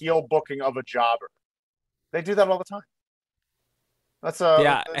over a heel booking of a jobber. They do that all the time. That's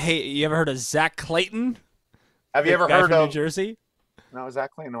Hey, you ever heard of Zach Clayton? Have you ever heard of New Jersey? No,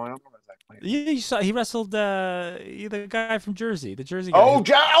 Zach Clayton. No, I don't know about Zach Clayton. Yeah, you saw he wrestled the guy from Jersey, the Jersey guy.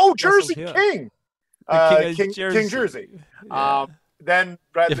 Jersey King. King Jersey. Yeah. Then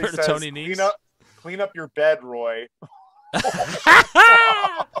Bradley says, Tony clean up your bed, Roy.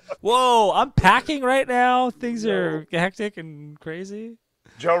 Whoa, I'm packing right now. Things are hectic and crazy.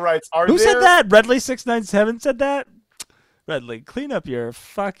 Joe writes, Who said that? Redley697 said that? Redley, clean up your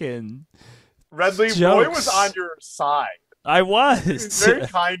fucking Redley, jokes. Roy was on your side. I was. He's very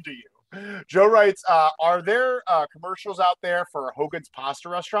kind to you. Joe writes, are there commercials out there for Hogan's Pasta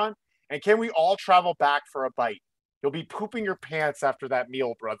Restaurant? And can we all travel back for a bite? You'll be pooping your pants after that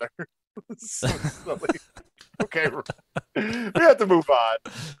meal, brother. So silly. Okay, we have to move on.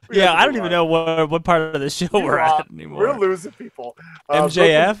 I don't even know what part of the show we're at anymore. We're losing people.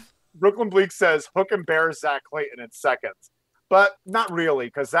 MJF? Brooklyn Bleak says Hook and bears Zach Clayton in seconds. But not really,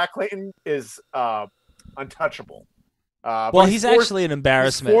 because Zach Clayton is untouchable. Well, he's actually an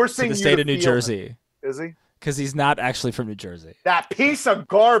embarrassment to the state of New Jersey. Is he? Because he's not actually from New Jersey. That piece of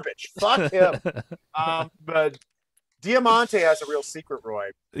garbage. Fuck him. But Diamante has a real secret,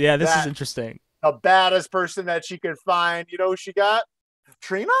 Roy. Yeah, this is interesting. The baddest person that she could find. You know who she got?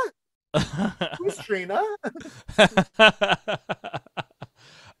 Trina? Who's Trina?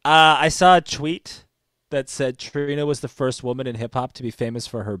 I saw a tweet that said Trina was the first woman in hip-hop to be famous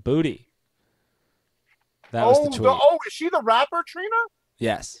for her booty. That was the tweet. Is she the rapper Trina?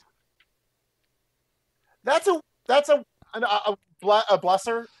 Yes. That's a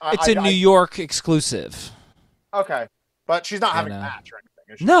blesser. It's a New York exclusive. Okay, but she's not having a match or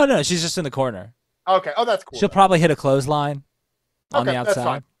anything, is she? No, she's just in the corner. Okay, that's cool. She'll probably hit a clothesline on the outside. That's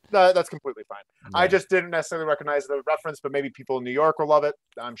fine. That's completely fine. Yeah. I just didn't necessarily recognize the reference, but maybe people in New York will love it.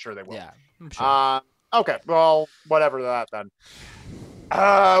 I'm sure they will. Yeah, I'm sure. Okay, well, whatever that then.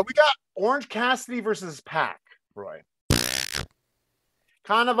 We got Orange Cassidy versus Pac, Roy.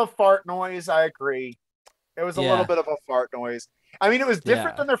 Kind of a fart noise, I agree. It was a little bit of a fart noise. I mean, it was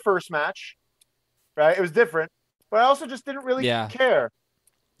different than their first match, right? It was different, but I also just didn't really care.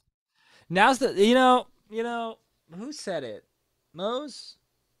 Now's the you know who said it? Mose,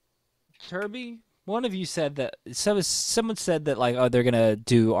 Kirby. One of you said that. Someone said that they're gonna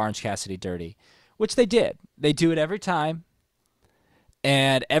do Orange Cassidy dirty, which they did. They do it every time,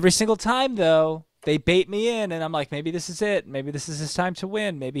 and every single time though they bait me in, and I'm like, maybe this is it. Maybe this is his time to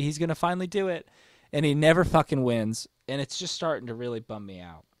win. Maybe he's gonna finally do it. And he never fucking wins, and it's just starting to really bum me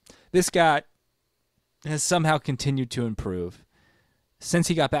out. This guy has somehow continued to improve, Since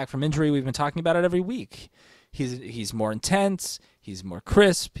he got back from injury, we've been talking about it every week. He's more intense. He's more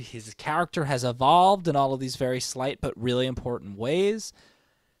crisp. His character has evolved in all of these very slight but really important ways,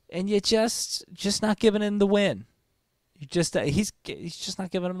 and you just not giving him the win. He's just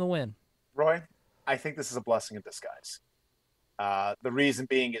not giving him the win. Roy, I think this is a blessing in disguise. The reason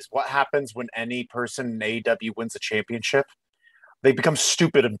being is what happens when any person in AEW wins a championship. They become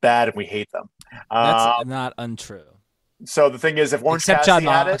stupid and bad, and we hate them. That's not untrue. So the thing is, if Orange Except Cassidy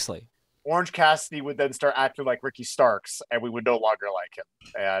John had Moxley. it, Orange Cassidy would then start acting like Ricky Starks, and we would no longer like him.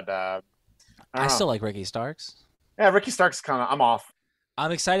 And I still like Ricky Starks. Yeah, Ricky Starks I'm off.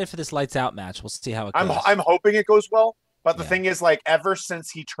 I'm excited for this lights out match. We'll see how it goes. I'm hoping it goes well. But the thing is, like, ever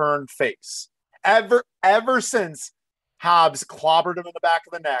since he turned face, ever since Hobbs clobbered him in the back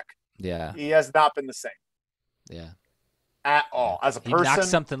of the neck, he has not been the same. Yeah. At all. As a person, he knocked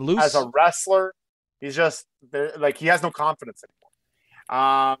something loose. As a wrestler, he's just like he has no confidence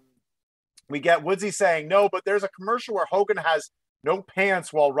anymore. We get Woodsy saying no, but there's a commercial where Hogan has no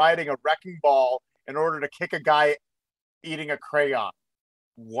pants while riding a wrecking ball in order to kick a guy eating a crayon.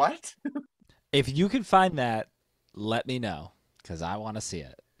 What? If you can find that, let me know, because I want to see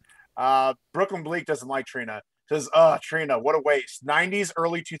it. Brooklyn Bleak doesn't like Trina. Says, Trina, what a waste. 90s,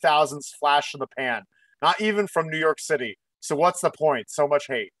 early 2000s flash in the pan. Not even from New York City. So what's the point? So much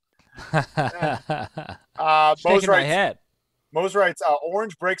hate. Shaking my head. Mose writes,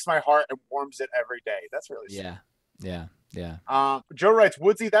 Orange breaks my heart and warms it every day. That's really sweet. Yeah. Joe writes,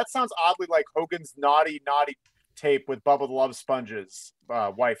 Woodsy, that sounds oddly like Hogan's naughty tape with Bubba the Love Sponge's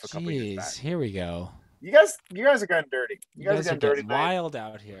wife a couple years back. Here we go. You guys are getting dirty. You guys are getting dirty, wild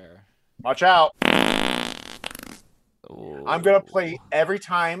out here. Watch out. Ooh. I'm gonna play every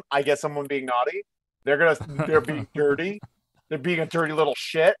time I get someone being naughty. They're being dirty. They're being a dirty little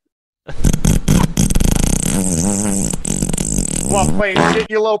shit. Well, playing shit,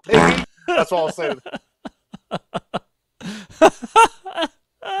 you little piggy. That's all I'll say.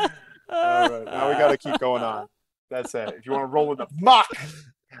 All right, now we gotta keep going on. That's it. If you want to roll in the muck,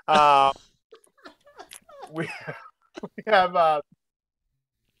 we have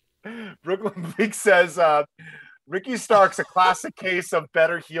Brooklyn Bleak says Ricky Stark's a classic case of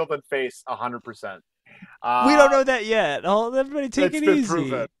better heel than face, 100%. We don't know that yet. Everybody take it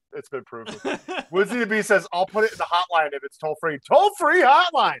easy. It's been proven. Woodsy the Bee says, I'll put it in the hotline if it's toll-free. Toll-free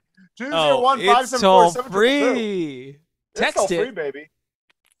hotline! 201-574-722. It's toll-free. Text it. It's toll-free, baby.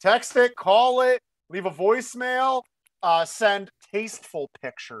 Text it, call it, leave a voicemail, send tasteful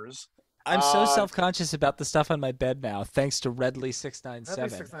pictures. I'm so self-conscious about the stuff on my bed now, thanks to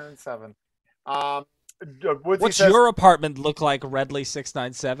Redley697. Redley697. What's your apartment look like,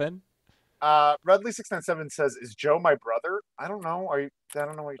 Redley697? Redley697 says, is Joe my brother? I don't know. I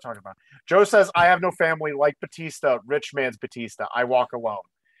don't know what you're talking about. Joe says, I have no family like Batista, rich man's Batista. I walk alone.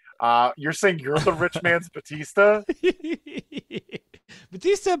 You're saying you're the rich man's Batista?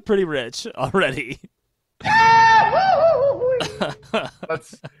 Batista pretty rich already.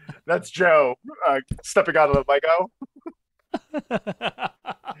 That's Joe stepping out of the Lego.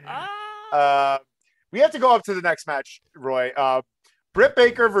 We have to go up to the next match, Roy. Britt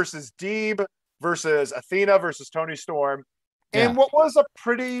Baker versus Deeb versus Athena versus Toni Storm. And what was a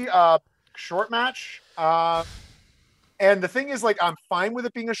pretty short match. And the thing is, like, I'm fine with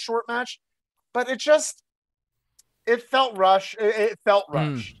it being a short match, but it felt rushed. It felt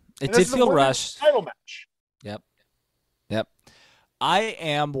rushed. It did feel rushed. Title match. Yep. I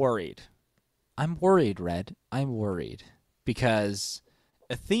am worried. I'm worried, Red. I'm worried because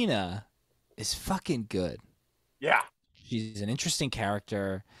Athena is fucking good. Yeah. She's an interesting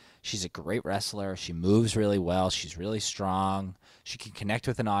character. She's a great wrestler. She moves really well. She's really strong. She can connect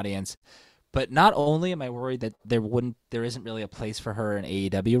with an audience. But not only am I worried that there isn't really a place for her in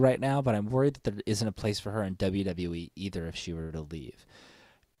AEW right now, but I'm worried that there isn't a place for her in WWE either if she were to leave.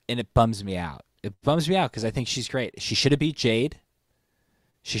 And it bums me out. It bums me out because I think she's great. She should have beat Jade.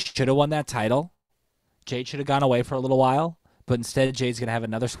 She should have won that title. Jade should have gone away for a little while, but instead Jade's going to have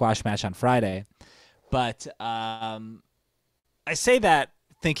another squash match on Friday. But I say that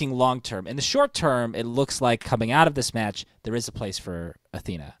thinking long term. In the short term, it looks like coming out of this match, there is a place for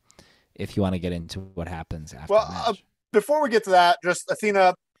Athena if you want to get into what happens after the match. Before we get to that, just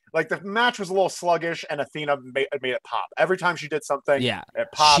Athena, like the match was a little sluggish and Athena made it pop. Every time she did something, it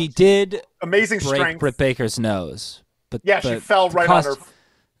popped. She did amazing break strength. Britt Baker's nose. But she fell right on her.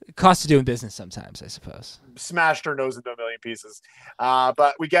 Cost of doing business sometimes, I suppose. Smashed her nose into a million pieces.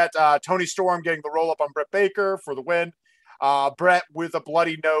 But we get Toni Storm getting the roll-up on Britt Baker for the win. Brett, with a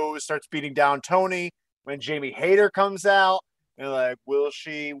bloody nose, starts beating down Toni. When Jamie Hayter comes out, they're like, will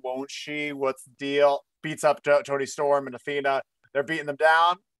she, won't she, what's the deal? Beats up Toni Storm and Athena. They're beating them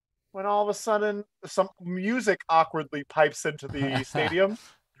down. When all of a sudden, some music awkwardly pipes into the stadium.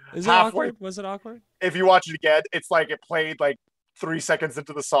 Is it awkward? Was it awkward? If you watch it again, it's like it played like 3 seconds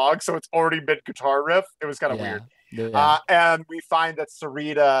into the song, so it's already mid guitar riff. It was kind of weird. Yeah. And we find that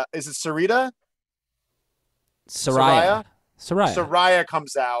Sarita, is it Sarita? Saraya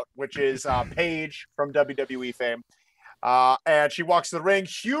comes out, which is Paige from WWE fame. And she walks to the ring.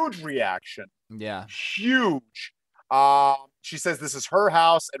 Huge reaction. Yeah. Huge. She says this is her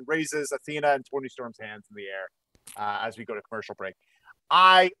house and raises Athena and Toni Storm's hands in the air as we go to commercial break.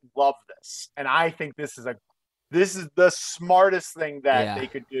 I love this. And I think this is the smartest thing that they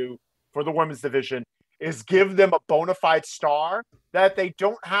could do for the women's division is give them a bona fide star that they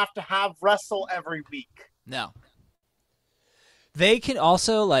don't have to have wrestle every week. No. They can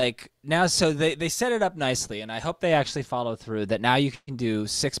also now, so they set it up nicely, and I hope they actually follow through that now you can do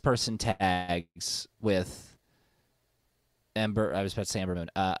 6-person tags with Ember. I was about to say Ember Moon,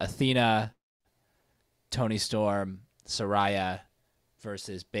 Athena, Toni Storm, Saraya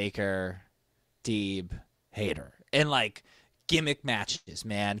versus Baker, Deeb, Hayter, and gimmick matches,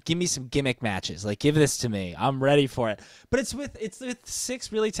 man. Give me some gimmick matches. Give this to me. I'm ready for it. But it's with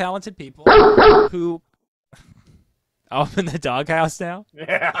 6 really talented people who. Oh, I'm in the doghouse now?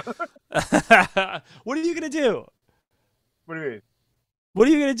 Yeah. What are you going to do? What do you mean? What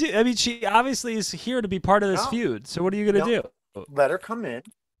are you going to do? I mean, she obviously is here to be part of this feud. So what are you going to do? Let her come in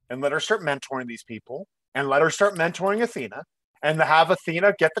and let her start mentoring these people and let her start mentoring Athena and have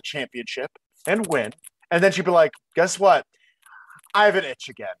Athena get the championship and win. And then she'd be like, guess what? I have an itch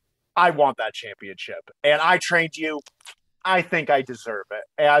again. I want that championship. And I trained you. I think I deserve it.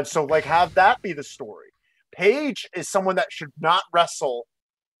 And so have that be the story. Paige is someone that should not wrestle.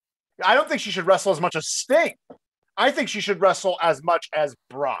 I don't think she should wrestle as much as Sting. I think she should wrestle as much as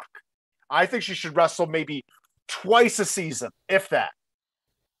Brock. I think she should wrestle maybe twice a season, if that.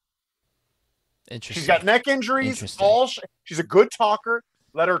 Interesting. She's got neck injuries. She's a good talker.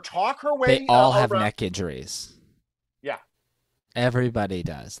 Let her talk her way. They all have neck injuries. Yeah. Everybody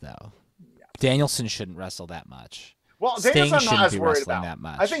does, though. Yeah. Danielson shouldn't wrestle that much. Well, Sting Danielson I'm not as be worried wrestling about. That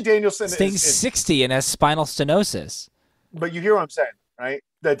much. I think Danielson Sting's 60 and has spinal stenosis. But you hear what I'm saying, right?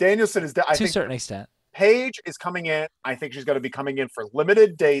 The Danielson is to a certain extent. Paige is coming in. I think she's going to be coming in for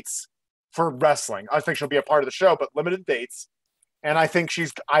limited dates for wrestling. I think she'll be a part of the show, but limited dates. And I think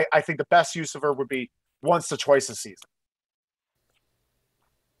I think the best use of her would be once to twice a season.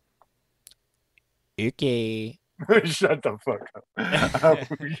 Okay. Shut the fuck up.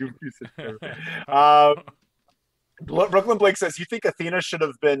 You piece of shit. Brooklyn Blake says, "You think Athena should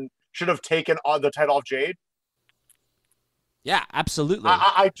have taken on the title of Jade?" Yeah, absolutely.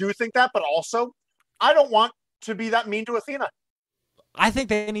 I do think that, but also, I don't want to be that mean to Athena. I think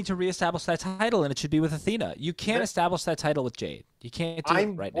they need to reestablish that title, and it should be with Athena. You can't establish that title with Jade. You can't do it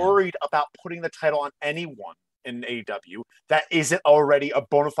right now. I'm worried about putting the title on anyone in AEW that isn't already a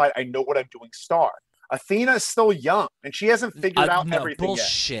bona fide, I know what I'm doing star. Athena is still young, and she hasn't figured out everything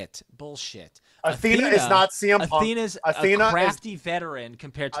yet. Bullshit. Athena is not CM Punk. Athena's a crafty veteran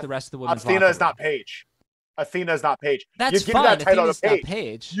compared to the rest of the women's Athena is not Paige. Athena is not Paige. That's you give fine. That title Athena's to Paige. Not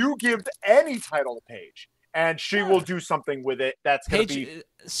Paige. You give any title to Paige, and she will do something with it that's going to be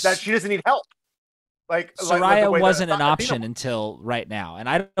that she doesn't need help. Saraya wasn't an option until right now, and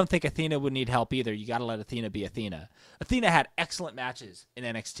I don't think Athena would need help either. You got to let Athena be Athena. Athena had excellent matches in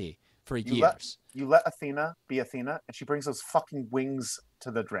NXT for years. You let Athena be Athena, and she brings those fucking wings to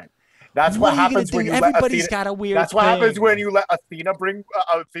the ring. That's what happens when you let Athena. Everybody's got a weird. That's what happens when you let Athena bring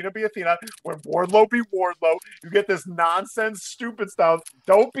Athena be Athena. When Wardlow be Wardlow, you get this nonsense, stupid stuff.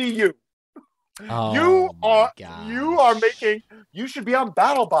 Don't be you. Oh, you are making. You should be on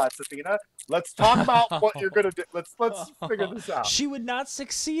BattleBots, Athena. Let's talk about what you're gonna do. Let's figure this out. She would not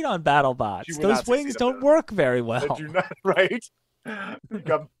succeed on BattleBots. Those wings don't work very well. They do not, right?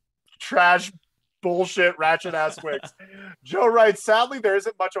 Trash. Bullshit, ratchet ass wigs. Joe writes, sadly, there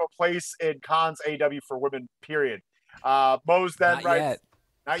isn't much of a place in Khan's AW for women, period. Mose then not writes, yet.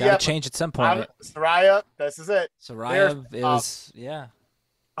 Not Gotta yet. change at some point. Saraya, this is it. Saraya is, yeah.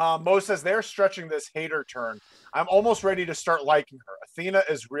 Mose says, they're stretching this hater turn. I'm almost ready to start liking her. Athena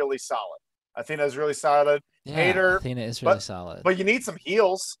is really solid. Yeah, Hater. Athena is really solid. But you need some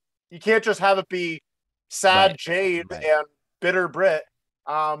heels. You can't just have it be sad Jade and bitter Britt.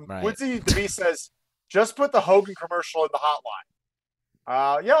 Woodsy DeVee says, just put the Hogan commercial in the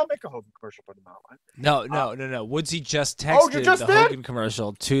hotline. Yeah, I'll make a Hogan commercial for the hotline. No. Woodsy just texted the Hogan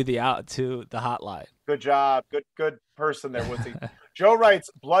commercial to the hotline. Good job. Good person there, Woodsy. Joe writes,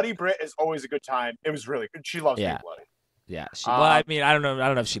 Bloody Britt is always a good time. It was really good. She loves being bloody. Yeah. Well, I mean, I don't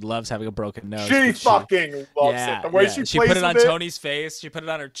know if she loves having a broken nose. She fucking loves it. The way she plays put it on with Tony's face. She put it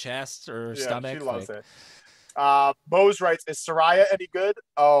on her chest or her stomach. She loves it. Mose writes, is Saraya any good?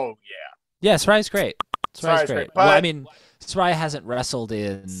 Oh, yeah. Yeah, Saraya's great. Saraya's great. But well, I mean, Saraya hasn't wrestled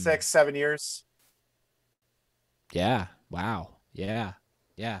in 6-7 years. Yeah. Wow. Yeah.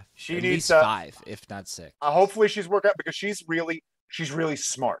 Yeah. She At needs least 5, if not 6. Hopefully she's worked out because she's really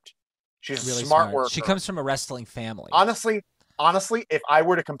smart. She's really a smart worker. She comes from a wrestling family. Honestly, if I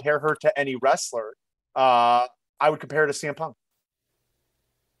were to compare her to any wrestler, I would compare her to CM Punk.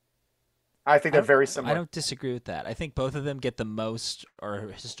 I think they're very similar. I don't disagree with that. I think both of them get the most,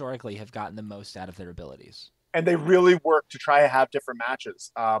 or historically have gotten the most out of their abilities. And they really work to try to have different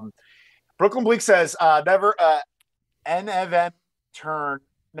matches. Brooklyn Bleak says, never turn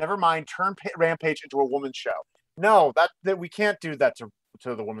Rampage into a woman's show. No, that we can't do that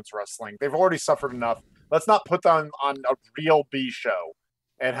to the women's wrestling. They've already suffered enough. Let's not put them on a real B show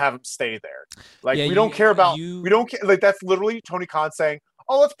and have them stay there. Like, we don't care about, we don't care. Like, that's literally Tony Khan saying,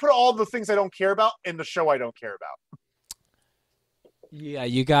 oh, let's put all the things I don't care about in the show I don't care about. Yeah,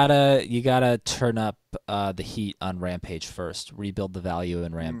 you gotta turn up the heat on Rampage first. Rebuild the value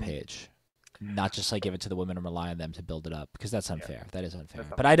in Rampage. Not just like give it to the women and rely on them to build it up, because that's unfair. That is unfair.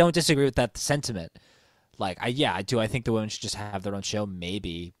 But I don't disagree with that sentiment. Like, I do. I think the women should just have their own show,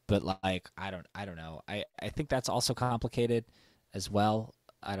 maybe. But like, I don't know. I think that's also complicated as well.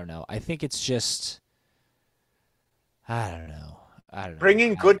 I don't know. I think it's just, I don't know.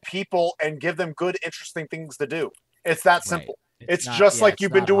 Bringing good people and give them good, interesting things to do. It's that simple. Right. It's just like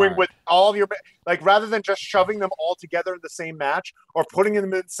you've been doing with all of your, like, rather than just shoving them all together in the same match or putting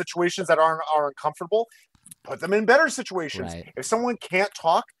them in situations that are uncomfortable, put them in better situations. Right. If someone can't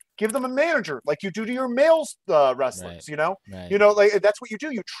talk, give them a manager, like you do to your males wrestlers. Right. Like, that's what you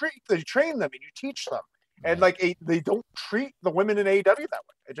do. You train them and you teach them, and like they don't treat the women in AEW that way.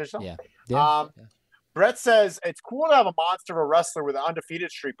 It just don't. Yeah. Brett says it's cool to have a monster of a wrestler with an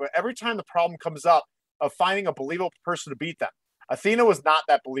undefeated streak, but every time the problem comes up of finding a believable person to beat them, Athena was not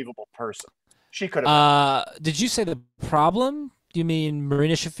that believable person. She could have. Did you say the problem? Do you mean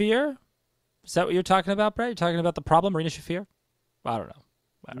Marina Shafir? Is that what you're talking about, Brett? You're talking about the problem, Marina Shafir? I don't know.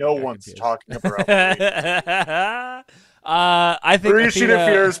 No one's talking about I think Marina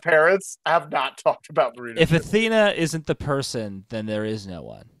Shafir's parents have not talked about Marina. If Athena isn't the person, then there is no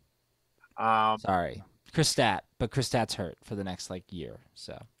one. Sorry, Chris Stat, but Chris Stat's hurt for the next year.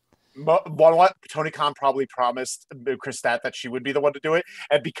 So, what Tony Khan probably promised Chris Stat that she would be the one to do it,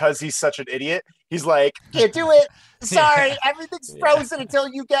 and because he's such an idiot, he's like, "Can't do it. Sorry, everything's frozen until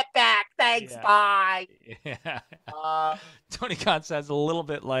you get back. Thanks, bye." Yeah. Tony Khan sounds a little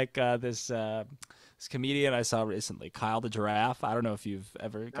bit like this comedian I saw recently, Kyle the Giraffe. I don't know if you've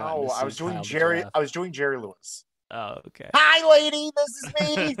ever gotten to see I was doing Jerry Lewis. Oh, okay. Hi, lady. This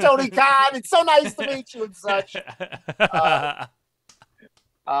is me, Tony Khan. It's so nice to meet you and such.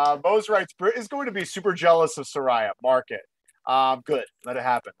 Mose writes, Britt is going to be super jealous of Saraya. Mark it. Good. Let it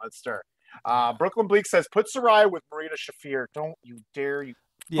happen. Let's stir. Brooklyn Bleak says, put Saraya with Marina Shafir. Don't you dare.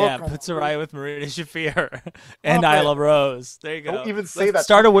 Yeah, put Saraya with Marina Shafir and Isla Rose. There you go. Don't even say that.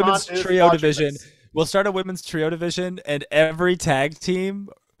 Start a women's trio division. We'll start a women's trio division, and every tag team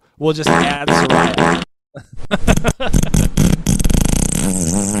will just add Saraya.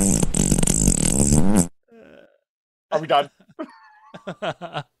 Are we done?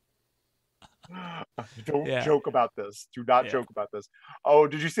 Don't joke about this. Do not joke about this. Oh,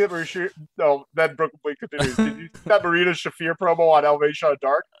 did you see that Marina? No, then Brooklyn Bleak continues. Did you see that Marina Shafir promo on Elevation on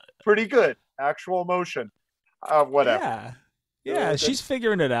Dark? Pretty good. Actual emotion. Whatever. Yeah, she's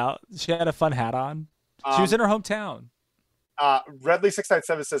figuring it out. She had a fun hat on. She was in her hometown.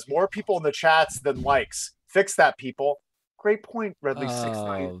 Redley697 says, more people in the chats than likes. Fix that, people. Great point,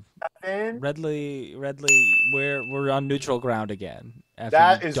 Redley697. Redley, we're on neutral ground again.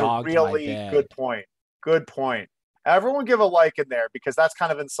 That is a really good point. Good point. Everyone give a like in there, because that's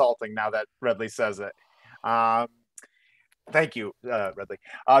kind of insulting now that Redley says it. Thank you, Redley.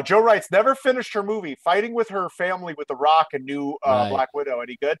 Joe writes, never finished her movie. Fighting with her family with The Rock and new Black Widow.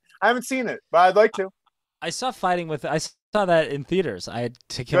 Any good? I haven't seen it, but I'd like to. I saw that in theaters. I had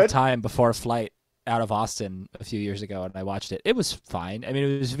to kill time before a flight out of Austin a few years ago, and I watched it. It was fine. I mean,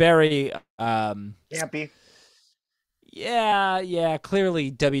 it was very campy. Yeah,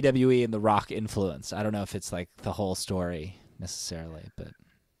 clearly WWE and The Rock influence. I don't know if it's like the whole story necessarily, but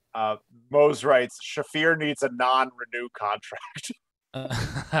Mose writes, Shafir needs a non-renew contract.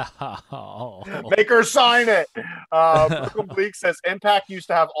 Make her sign it. Brooklyn Bleak says Impact used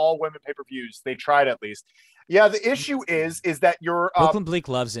to have all women pay-per-views. They tried at least. Yeah, the issue is that you're Brooklyn Bleak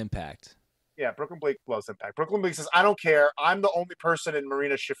loves Impact. Yeah, Brooklyn Blake loves Impact. Brooklyn Blake says, I don't care. I'm the only person in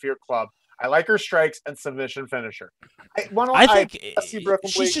Marina Shafir Club. I like her strikes and submission finisher. I think see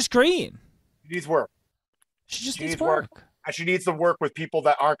Brooklyn Blake. she's just green. She needs work. She just needs work. And she needs to work with people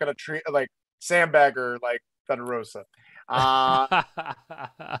that aren't going to treat like sandbagger like Federosa.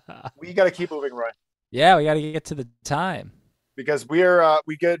 We got to keep moving, Roy. Yeah, we got to get to the time. Because we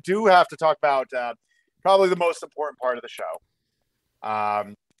do have to talk about probably the most important part of the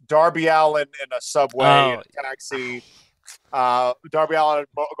show. Darby Allin in a subway, in a taxi. Darby Allin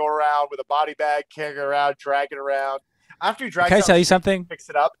go around with a body bag, carrying it around, dragging it around. After he drags Can I tell you something? Picks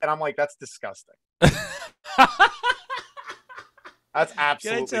it up, and I'm like, that's disgusting. That's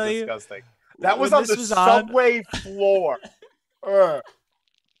absolutely disgusting. That was on the subway floor.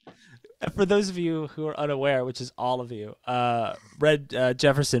 For those of you who are unaware, which is all of you, Red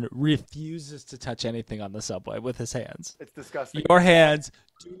Jefferson refuses to touch anything on the subway with his hands. It's disgusting. Your hands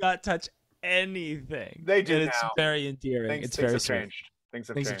do not touch anything. They do. And it's very endearing. It's very strange. Things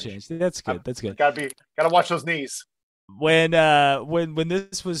have changed. That's good. That's good. Gotta watch those knees. When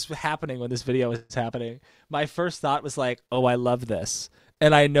this was happening, when this video was happening, my first thought was like, "Oh, I love this,"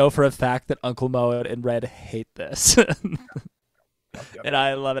 and I know for a fact that Uncle Mo and Red hate this. And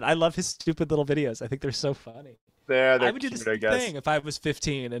I love it. I love his stupid little videos. I think they're so funny. I would do the same thing if I was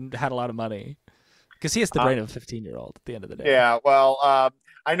 15 and had a lot of money, because he has the brain of a 15-year-old at the end of the day. Yeah, well,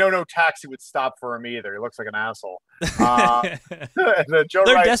 I know no taxi would stop for him either. He looks like an asshole.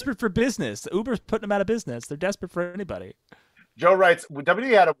 They're desperate for business. Uber's putting them out of business. They're desperate for anybody. Joe writes,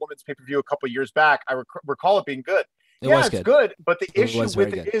 WWE had a women's pay-per-view a couple of years back. I recall it being good. It's good, but the issue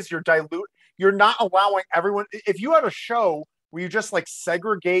with it is you're not allowing everyone. If you had a show where you just like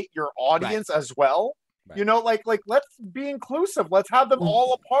segregate your audience as well, you know, like let's be inclusive. Let's have them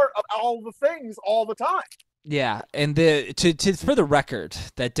all a part of all the things all the time. Yeah, and for the record,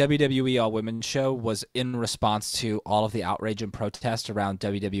 that WWE All Women show was in response to all of the outrage and protest around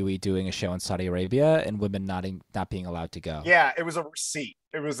WWE doing a show in Saudi Arabia and women not being allowed to go. Yeah, it was a receipt.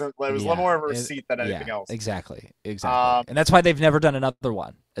 It was a little more of a receipt than anything else. Exactly. And that's why they've never done another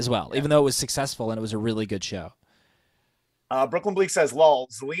one as well, even though it was successful and it was a really good show. Brooklyn Bleak says, lol,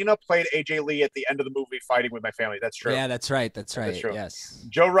 Zelina played AJ Lee at the end of the movie Fighting With My Family. That's true. Yeah, that's right. That's true. Yes.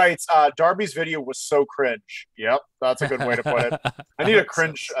 Joe writes, Darby's video was so cringe. Yep, that's a good way to put it. I need a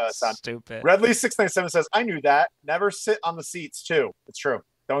cringe sound. Stupid. Redley697 says, I knew that. Never sit on the seats, too. It's true.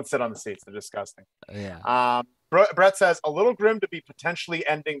 Don't sit on the seats. They're disgusting. Yeah. Brett says, a little grim to be potentially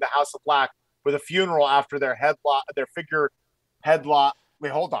ending the House of Black with a funeral after their figure headlock.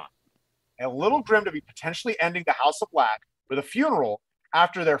 Wait, hold on. A little grim to be potentially ending the House of Black with a funeral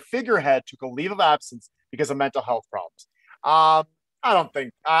after their figurehead took a leave of absence because of mental health problems. I don't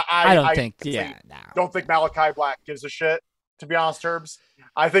think. Don't think Malachi Black gives a shit. To be honest, Herbs,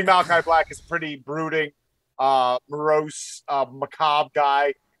 I think Malachi Black is a pretty brooding, morose, macabre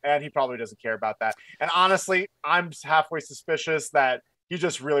guy, and he probably doesn't care about that. And honestly, I'm halfway suspicious that he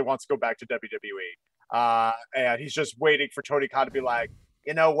just really wants to go back to WWE, and he's just waiting for Tony Khan to be like,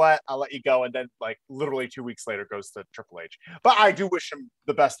 you know what? I'll let you go. And then, like, literally 2 weeks later goes to Triple H. But I do wish him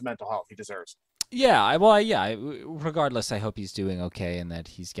the best of mental health he deserves. Yeah. Regardless, I hope he's doing okay and that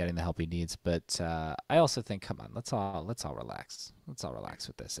he's getting the help he needs. But I also think, come on, let's all relax. Let's all relax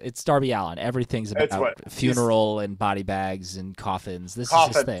with this. It's Darby Allin. Everything's about funeral and body bags and coffins. This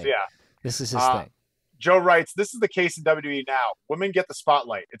is his thing. Yeah. This is his thing. Joe writes, this is the case in WWE now. Women get the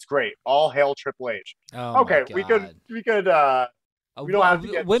spotlight. It's great. All hail Triple H. Oh, okay, we could. We don't have to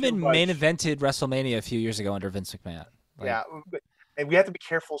get women main evented WrestleMania a few years ago under Vince McMahon. And we have to be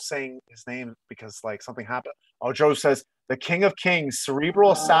careful saying his name because like something happened. Oh, Joe says the King of Kings,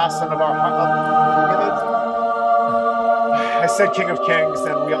 cerebral assassin of our heart. I said King of Kings,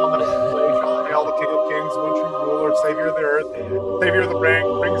 and we all know the King of Kings, one true ruler, savior of the earth, savior of the ring,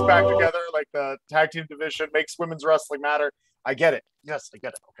 brings back together like the tag team division, makes women's wrestling matter. I get it. Yes, I get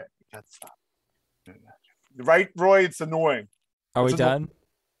it. Okay, we got to stop. Right, Roy? It's annoying. Are we done?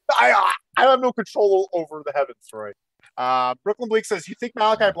 I have no control over the heavens, Roy. Brooklyn Bleak says, you think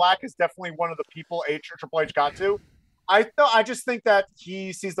Malachi Black is definitely one of the people Triple H got to? I just think that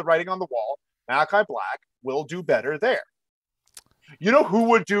he sees the writing on the wall. Malachi Black will do better there. You know who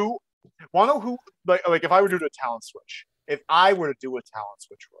would do? Want to know who? Like if I were to do a talent switch. If I were to do a talent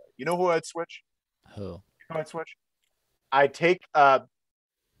switch, Roy, you know who I'd switch? Who? You know who I'd switch? I'd take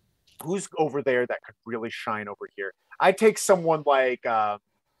who's over there that could really shine over here. I'd take someone like Kevin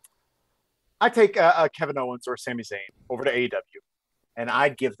Owens or Sami Zayn over to AEW, and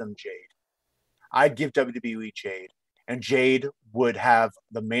I'd give them Jade. I'd give WWE Jade, and Jade would have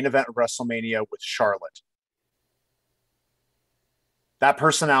the main event of WrestleMania with Charlotte. that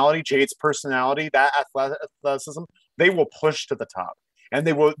personality, Jade's personality, that athleticism, they will push to the top. And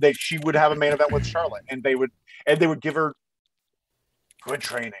she would have a main event with Charlotte, and they would give her good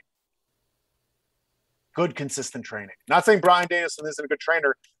training. Good, consistent training. Not saying Bryan Danielson isn't a good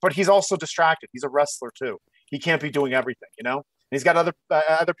trainer, but he's also distracted. He's a wrestler too. He can't be doing everything, And he's got other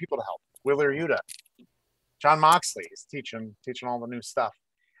people to help. Wheeler Yuta, Jon Moxley. He's teaching all the new stuff.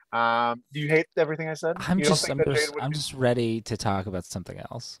 Do you hate everything I said? I'm just ready to talk about something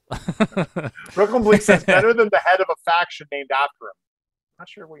else. Brooklyn Bleak says better than the head of a faction named after him. Not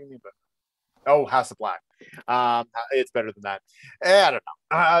sure what you mean, but House of Black. It's better than that. I don't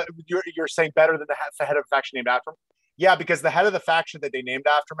know. You're saying better than the head of a faction named after him? Yeah, because the head of the faction that they named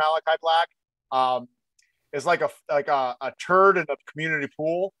after Malachi Black is like a turd in a community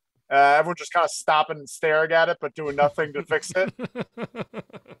pool. Everyone just kind of stopping and staring at it, but doing nothing to fix it.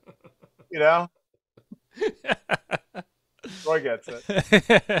 Roy gets it.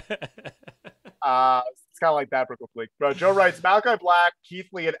 It's kind of like that, Brooklyn Bleak. Bro, Joe writes, Malachi Black, Keith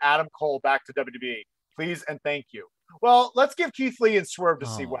Lee, and Adam Cole back to WWE. Please and thank you. Well, let's give Keith Lee and Swerve to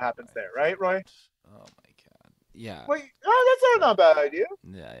see what happens there, right, Roy? Oh, my God. Yeah. Wait, that's not a bad idea.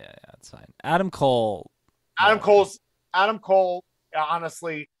 Yeah, it's fine. Adam Cole,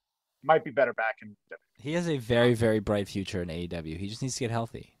 honestly, might be better back in WWE. He has a very, very bright future in AEW. He just needs to get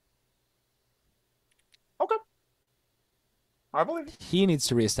healthy. Okay. I believe it. He needs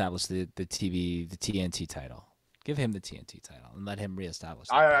to reestablish the TNT title. Give him the TNT title and let him reestablish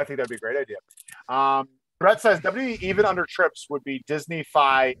it. I think that'd be a great idea. Brett says WWE even under Trips would be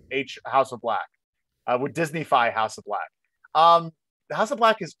Disney-fy House of Black. Would Disney-fy House of Black. The House of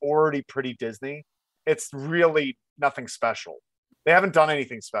Black is already pretty Disney. It's really nothing special. They haven't done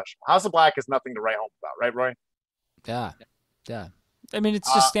anything special. House of Black is nothing to write home about, right, Roy? Yeah. I mean,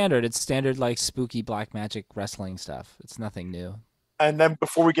 it's just standard. It's standard, like, spooky black magic wrestling stuff. It's nothing new. And then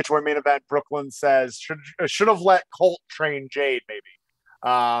before we get to our main event, Brooklyn says, should have let Colt train Jade, maybe.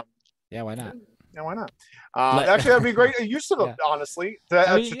 Yeah, why not? Yeah, why not? Actually, that'd be a great use of them, honestly,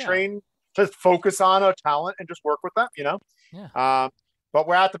 to train, to focus on a talent and just work with them, Yeah. But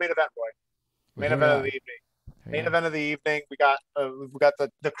we're at the main event, Roy. Main event of the evening. Main event of the evening. We got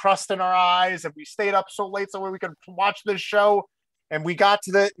the crust in our eyes, and we stayed up so late so we could watch this show. And we got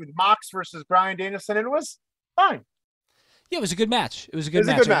to the Mox versus Bryan Danielson, and it was fine. Yeah, it was a good match. It was a good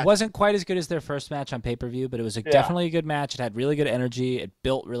match. It wasn't quite as good as their first match on pay-per-view, but it was definitely a good match. It had really good energy. It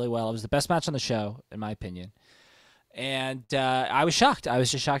built really well. It was the best match on the show, in my opinion. And I was shocked. I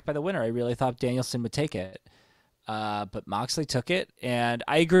was just shocked by the winner. I really thought Danielson would take it. But Moxley took it, and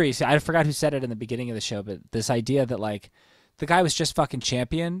I agree. See, I forgot who said it in the beginning of the show, but this idea that, like, the guy was just fucking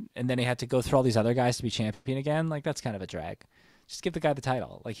champion, and then he had to go through all these other guys to be champion again, like, that's kind of a drag. Just give the guy the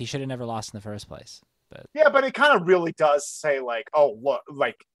title. Like, he should have never lost in the first place. But yeah, but it kind of really does say, like, oh, look,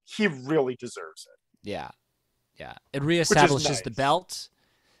 like, he really deserves it. Yeah. It reestablishes the belt.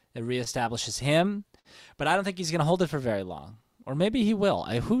 It reestablishes him. But I don't think he's going to hold it for very long. Or maybe he will.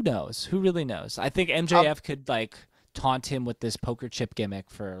 Who knows? Who really knows? I think MJF could, like, taunt him with this poker chip gimmick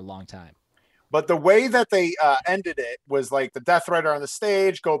for a long time. But the way that they ended it was, like, the Death Rider on the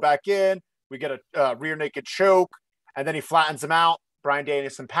stage, go back in, we get a rear naked choke, and then he flattens him out. Bryan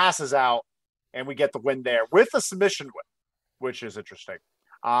Danielson passes out, and we get the win there with a submission win, which is interesting.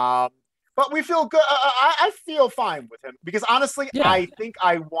 But we feel good. I feel fine with him because, honestly, I think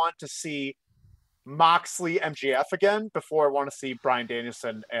I want to see Moxley MJF again before I want to see Bryan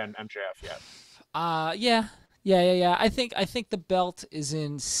Danielson and MJF yet. Yeah. I think the belt is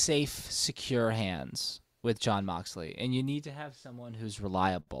in safe, secure hands with Jon Moxley, and you need to have someone who's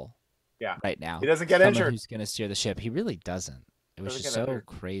reliable. Yeah. Right now, he doesn't get injured. Who's going to steer the ship? He really doesn't. It was just so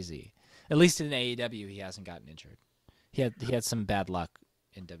crazy. At least in AEW, he hasn't gotten injured. He had some bad luck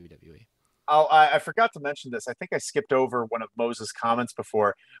in WWE. Oh, I forgot to mention this. I think I skipped over one of Moses' comments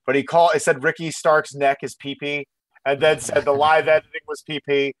before, but he said Ricky Stark's neck is PP, and then said the live editing was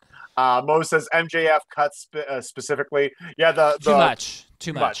PP. Mo says MJF cuts specifically. Yeah, too much.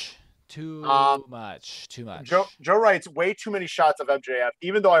 Too much. Joe writes way too many shots of MJF,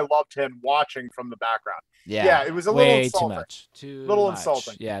 even though I loved him watching from the background. Yeah, it was a little insulting. Too much. Too little much.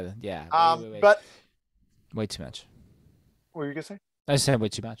 Insulting. Yeah. Way. But way too much. What were you gonna say? I said way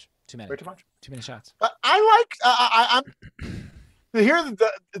too much. Too many. Way too much. Too many shots. But I like. I'm here.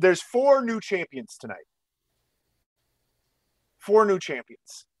 There's 4 new champions tonight. 4 new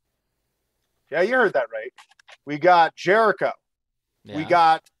champions. Yeah, you heard that right. We got Jericho. Yeah. We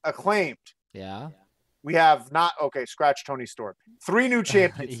got Acclaimed. Yeah. We have scratch Tony Storm. 3 new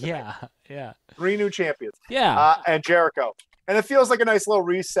champions. Yeah. 3 new champions. Yeah. And Jericho. And it feels like a nice little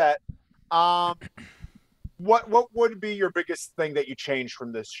reset. What would be your biggest thing that you changed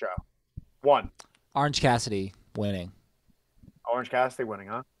from this show? One. Orange Cassidy winning. Orange Cassidy winning,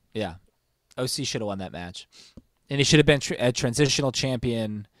 huh? Yeah. OC should have won that match. And he should have been a transitional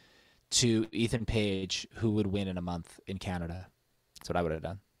champion to Ethan Page, who would win in a month in Canada. That's what I would have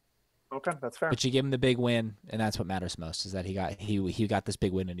done. Okay, that's fair. But you give him the big win, and that's what matters most, is that he got this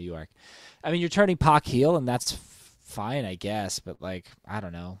big win in New York. I mean, you're turning Pac heel, and that's fine, I guess. But, like, I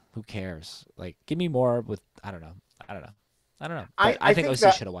don't know. Who cares? Like, give me more with – I don't know. I think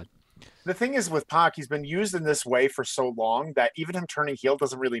OC should have won. The thing is with Pac, he's been used in this way for so long that even him turning heel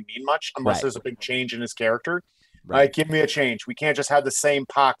doesn't really mean much unless there's a big change in his character. Right. Like, give me a change. We can't just have the same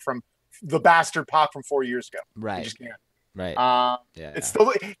Pac from the bastard Pac from 4 years ago. Right. We just can't. Right. It's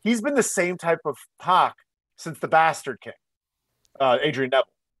still he's been the same type of Pac since the Bastard King, Adrian Neville.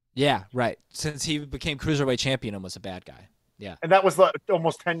 Yeah, right. Since he became cruiserweight champion and was a bad guy. Yeah. And that was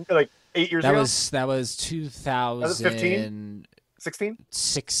almost 8 years ago. That was 2015. 16?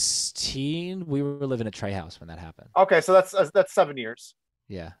 16. We were living at Trey House when that happened. Okay, so that's 7 years.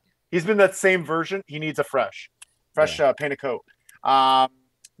 Yeah. He's been that same version. He needs a fresh paint of coat.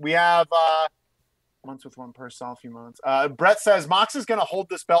 We have months with one person, a few months. Brett says Mox is going to hold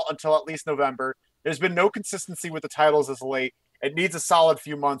this belt until at least November. There's been no consistency with the titles as of late. It needs a solid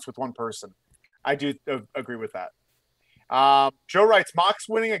few months with one person. I do agree with that. Joe writes, Mox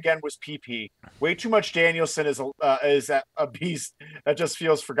winning again was PP. Way too much Danielson is a beast that just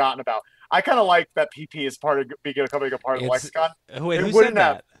feels forgotten about. I kind of like that PP is becoming a part of the lexicon. Wait, who said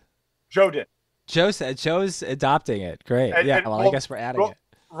that? Joe did. Joe's adopting it. Great. I guess we're adding it.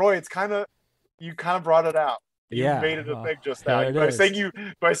 Roy, it's you kind of brought it out. You made it a thing just now.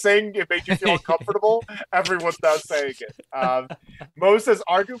 By saying it made you feel uncomfortable, everyone's now saying it. Mo says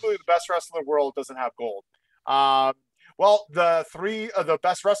arguably the best wrestler in the world doesn't have gold. Well, the three of the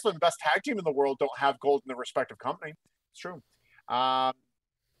best wrestler and the best tag team in the world don't have gold in their respective company. It's true. Joe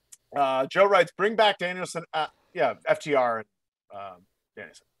writes, bring back Danielson. FTR and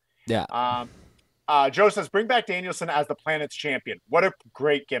Danielson. Yeah. Joe says, bring back Danielson as the planet's champion. What a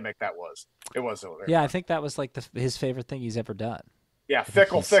great gimmick that was. It was over there. Yeah, I think that was like his favorite thing he's ever done. Yeah,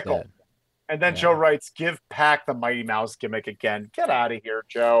 fickle. And then Joe writes, give Pac the Mighty Mouse gimmick again. Get out of here,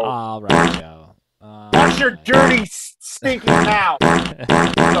 Joe. All right, Joe. That's your dirty, stinking mouth.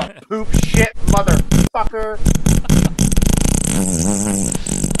 The poop shit motherfucker.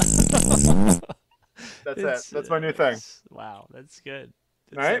 That's it. That's my new thing. Wow, that's good.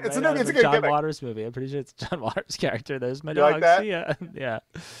 Right? It's a good John gimmick. Waters movie. I'm pretty sure it's John Waters' character. There's my you dog. Like that? Yeah.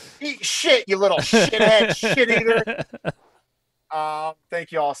 Eat shit, you little shithead shit eater.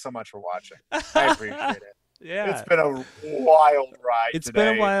 Thank you all so much for watching. I appreciate it. Yeah. It's been a wild ride It's today.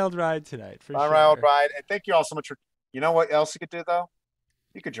 been a wild ride tonight, for sure. A wild ride. And thank you all so much for, you know what else you could do, though?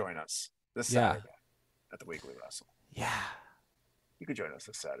 You could join us this Saturday at the Weekly Wrestle. Yeah. You could join us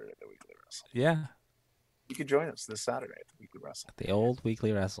this Saturday at the Weekly Wrestle. Yeah. You could join us this Saturday at the Weekly Wrestle. The old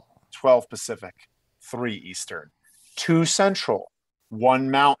Weekly Wrestle. 12 Pacific, 3 Eastern, 2 Central, 1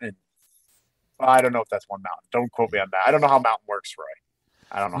 Mountain. I don't know if that's 1 Mountain. Don't quote me on that. I don't know how Mountain works, Roy.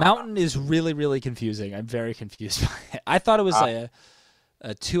 I don't know. Mountain is really, really confusing. I'm very confused by it. I thought it was a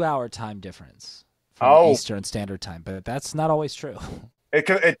 2-hour time difference from Eastern Standard Time, but that's not always true.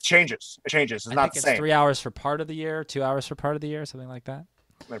 It changes. It changes. It's not the same. 3 hours for part of the year, 2 hours for part of the year, something like that.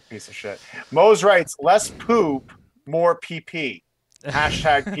 They're a piece of shit. Mose writes, less poop, more PP.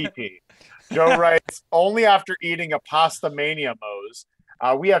 Hashtag PP. Joe writes, only after eating a pasta mania, Mose.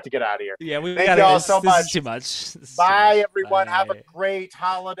 We have to get out of here. Yeah, thank you all so much. This is too much. Bye, everyone. Bye. Have a great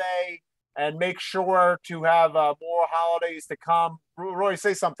holiday, and make sure to have more holidays to come. Roy,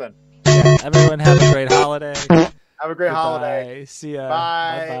 say something. Yeah, everyone have a great holiday. Have a great holiday. See ya.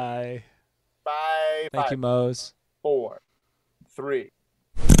 Bye. Bye. Bye. Thank you, Mose. 4, 3,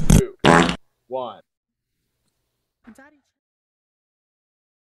 2, 1.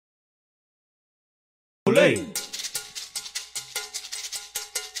 Olé.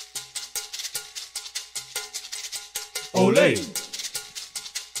 Olé.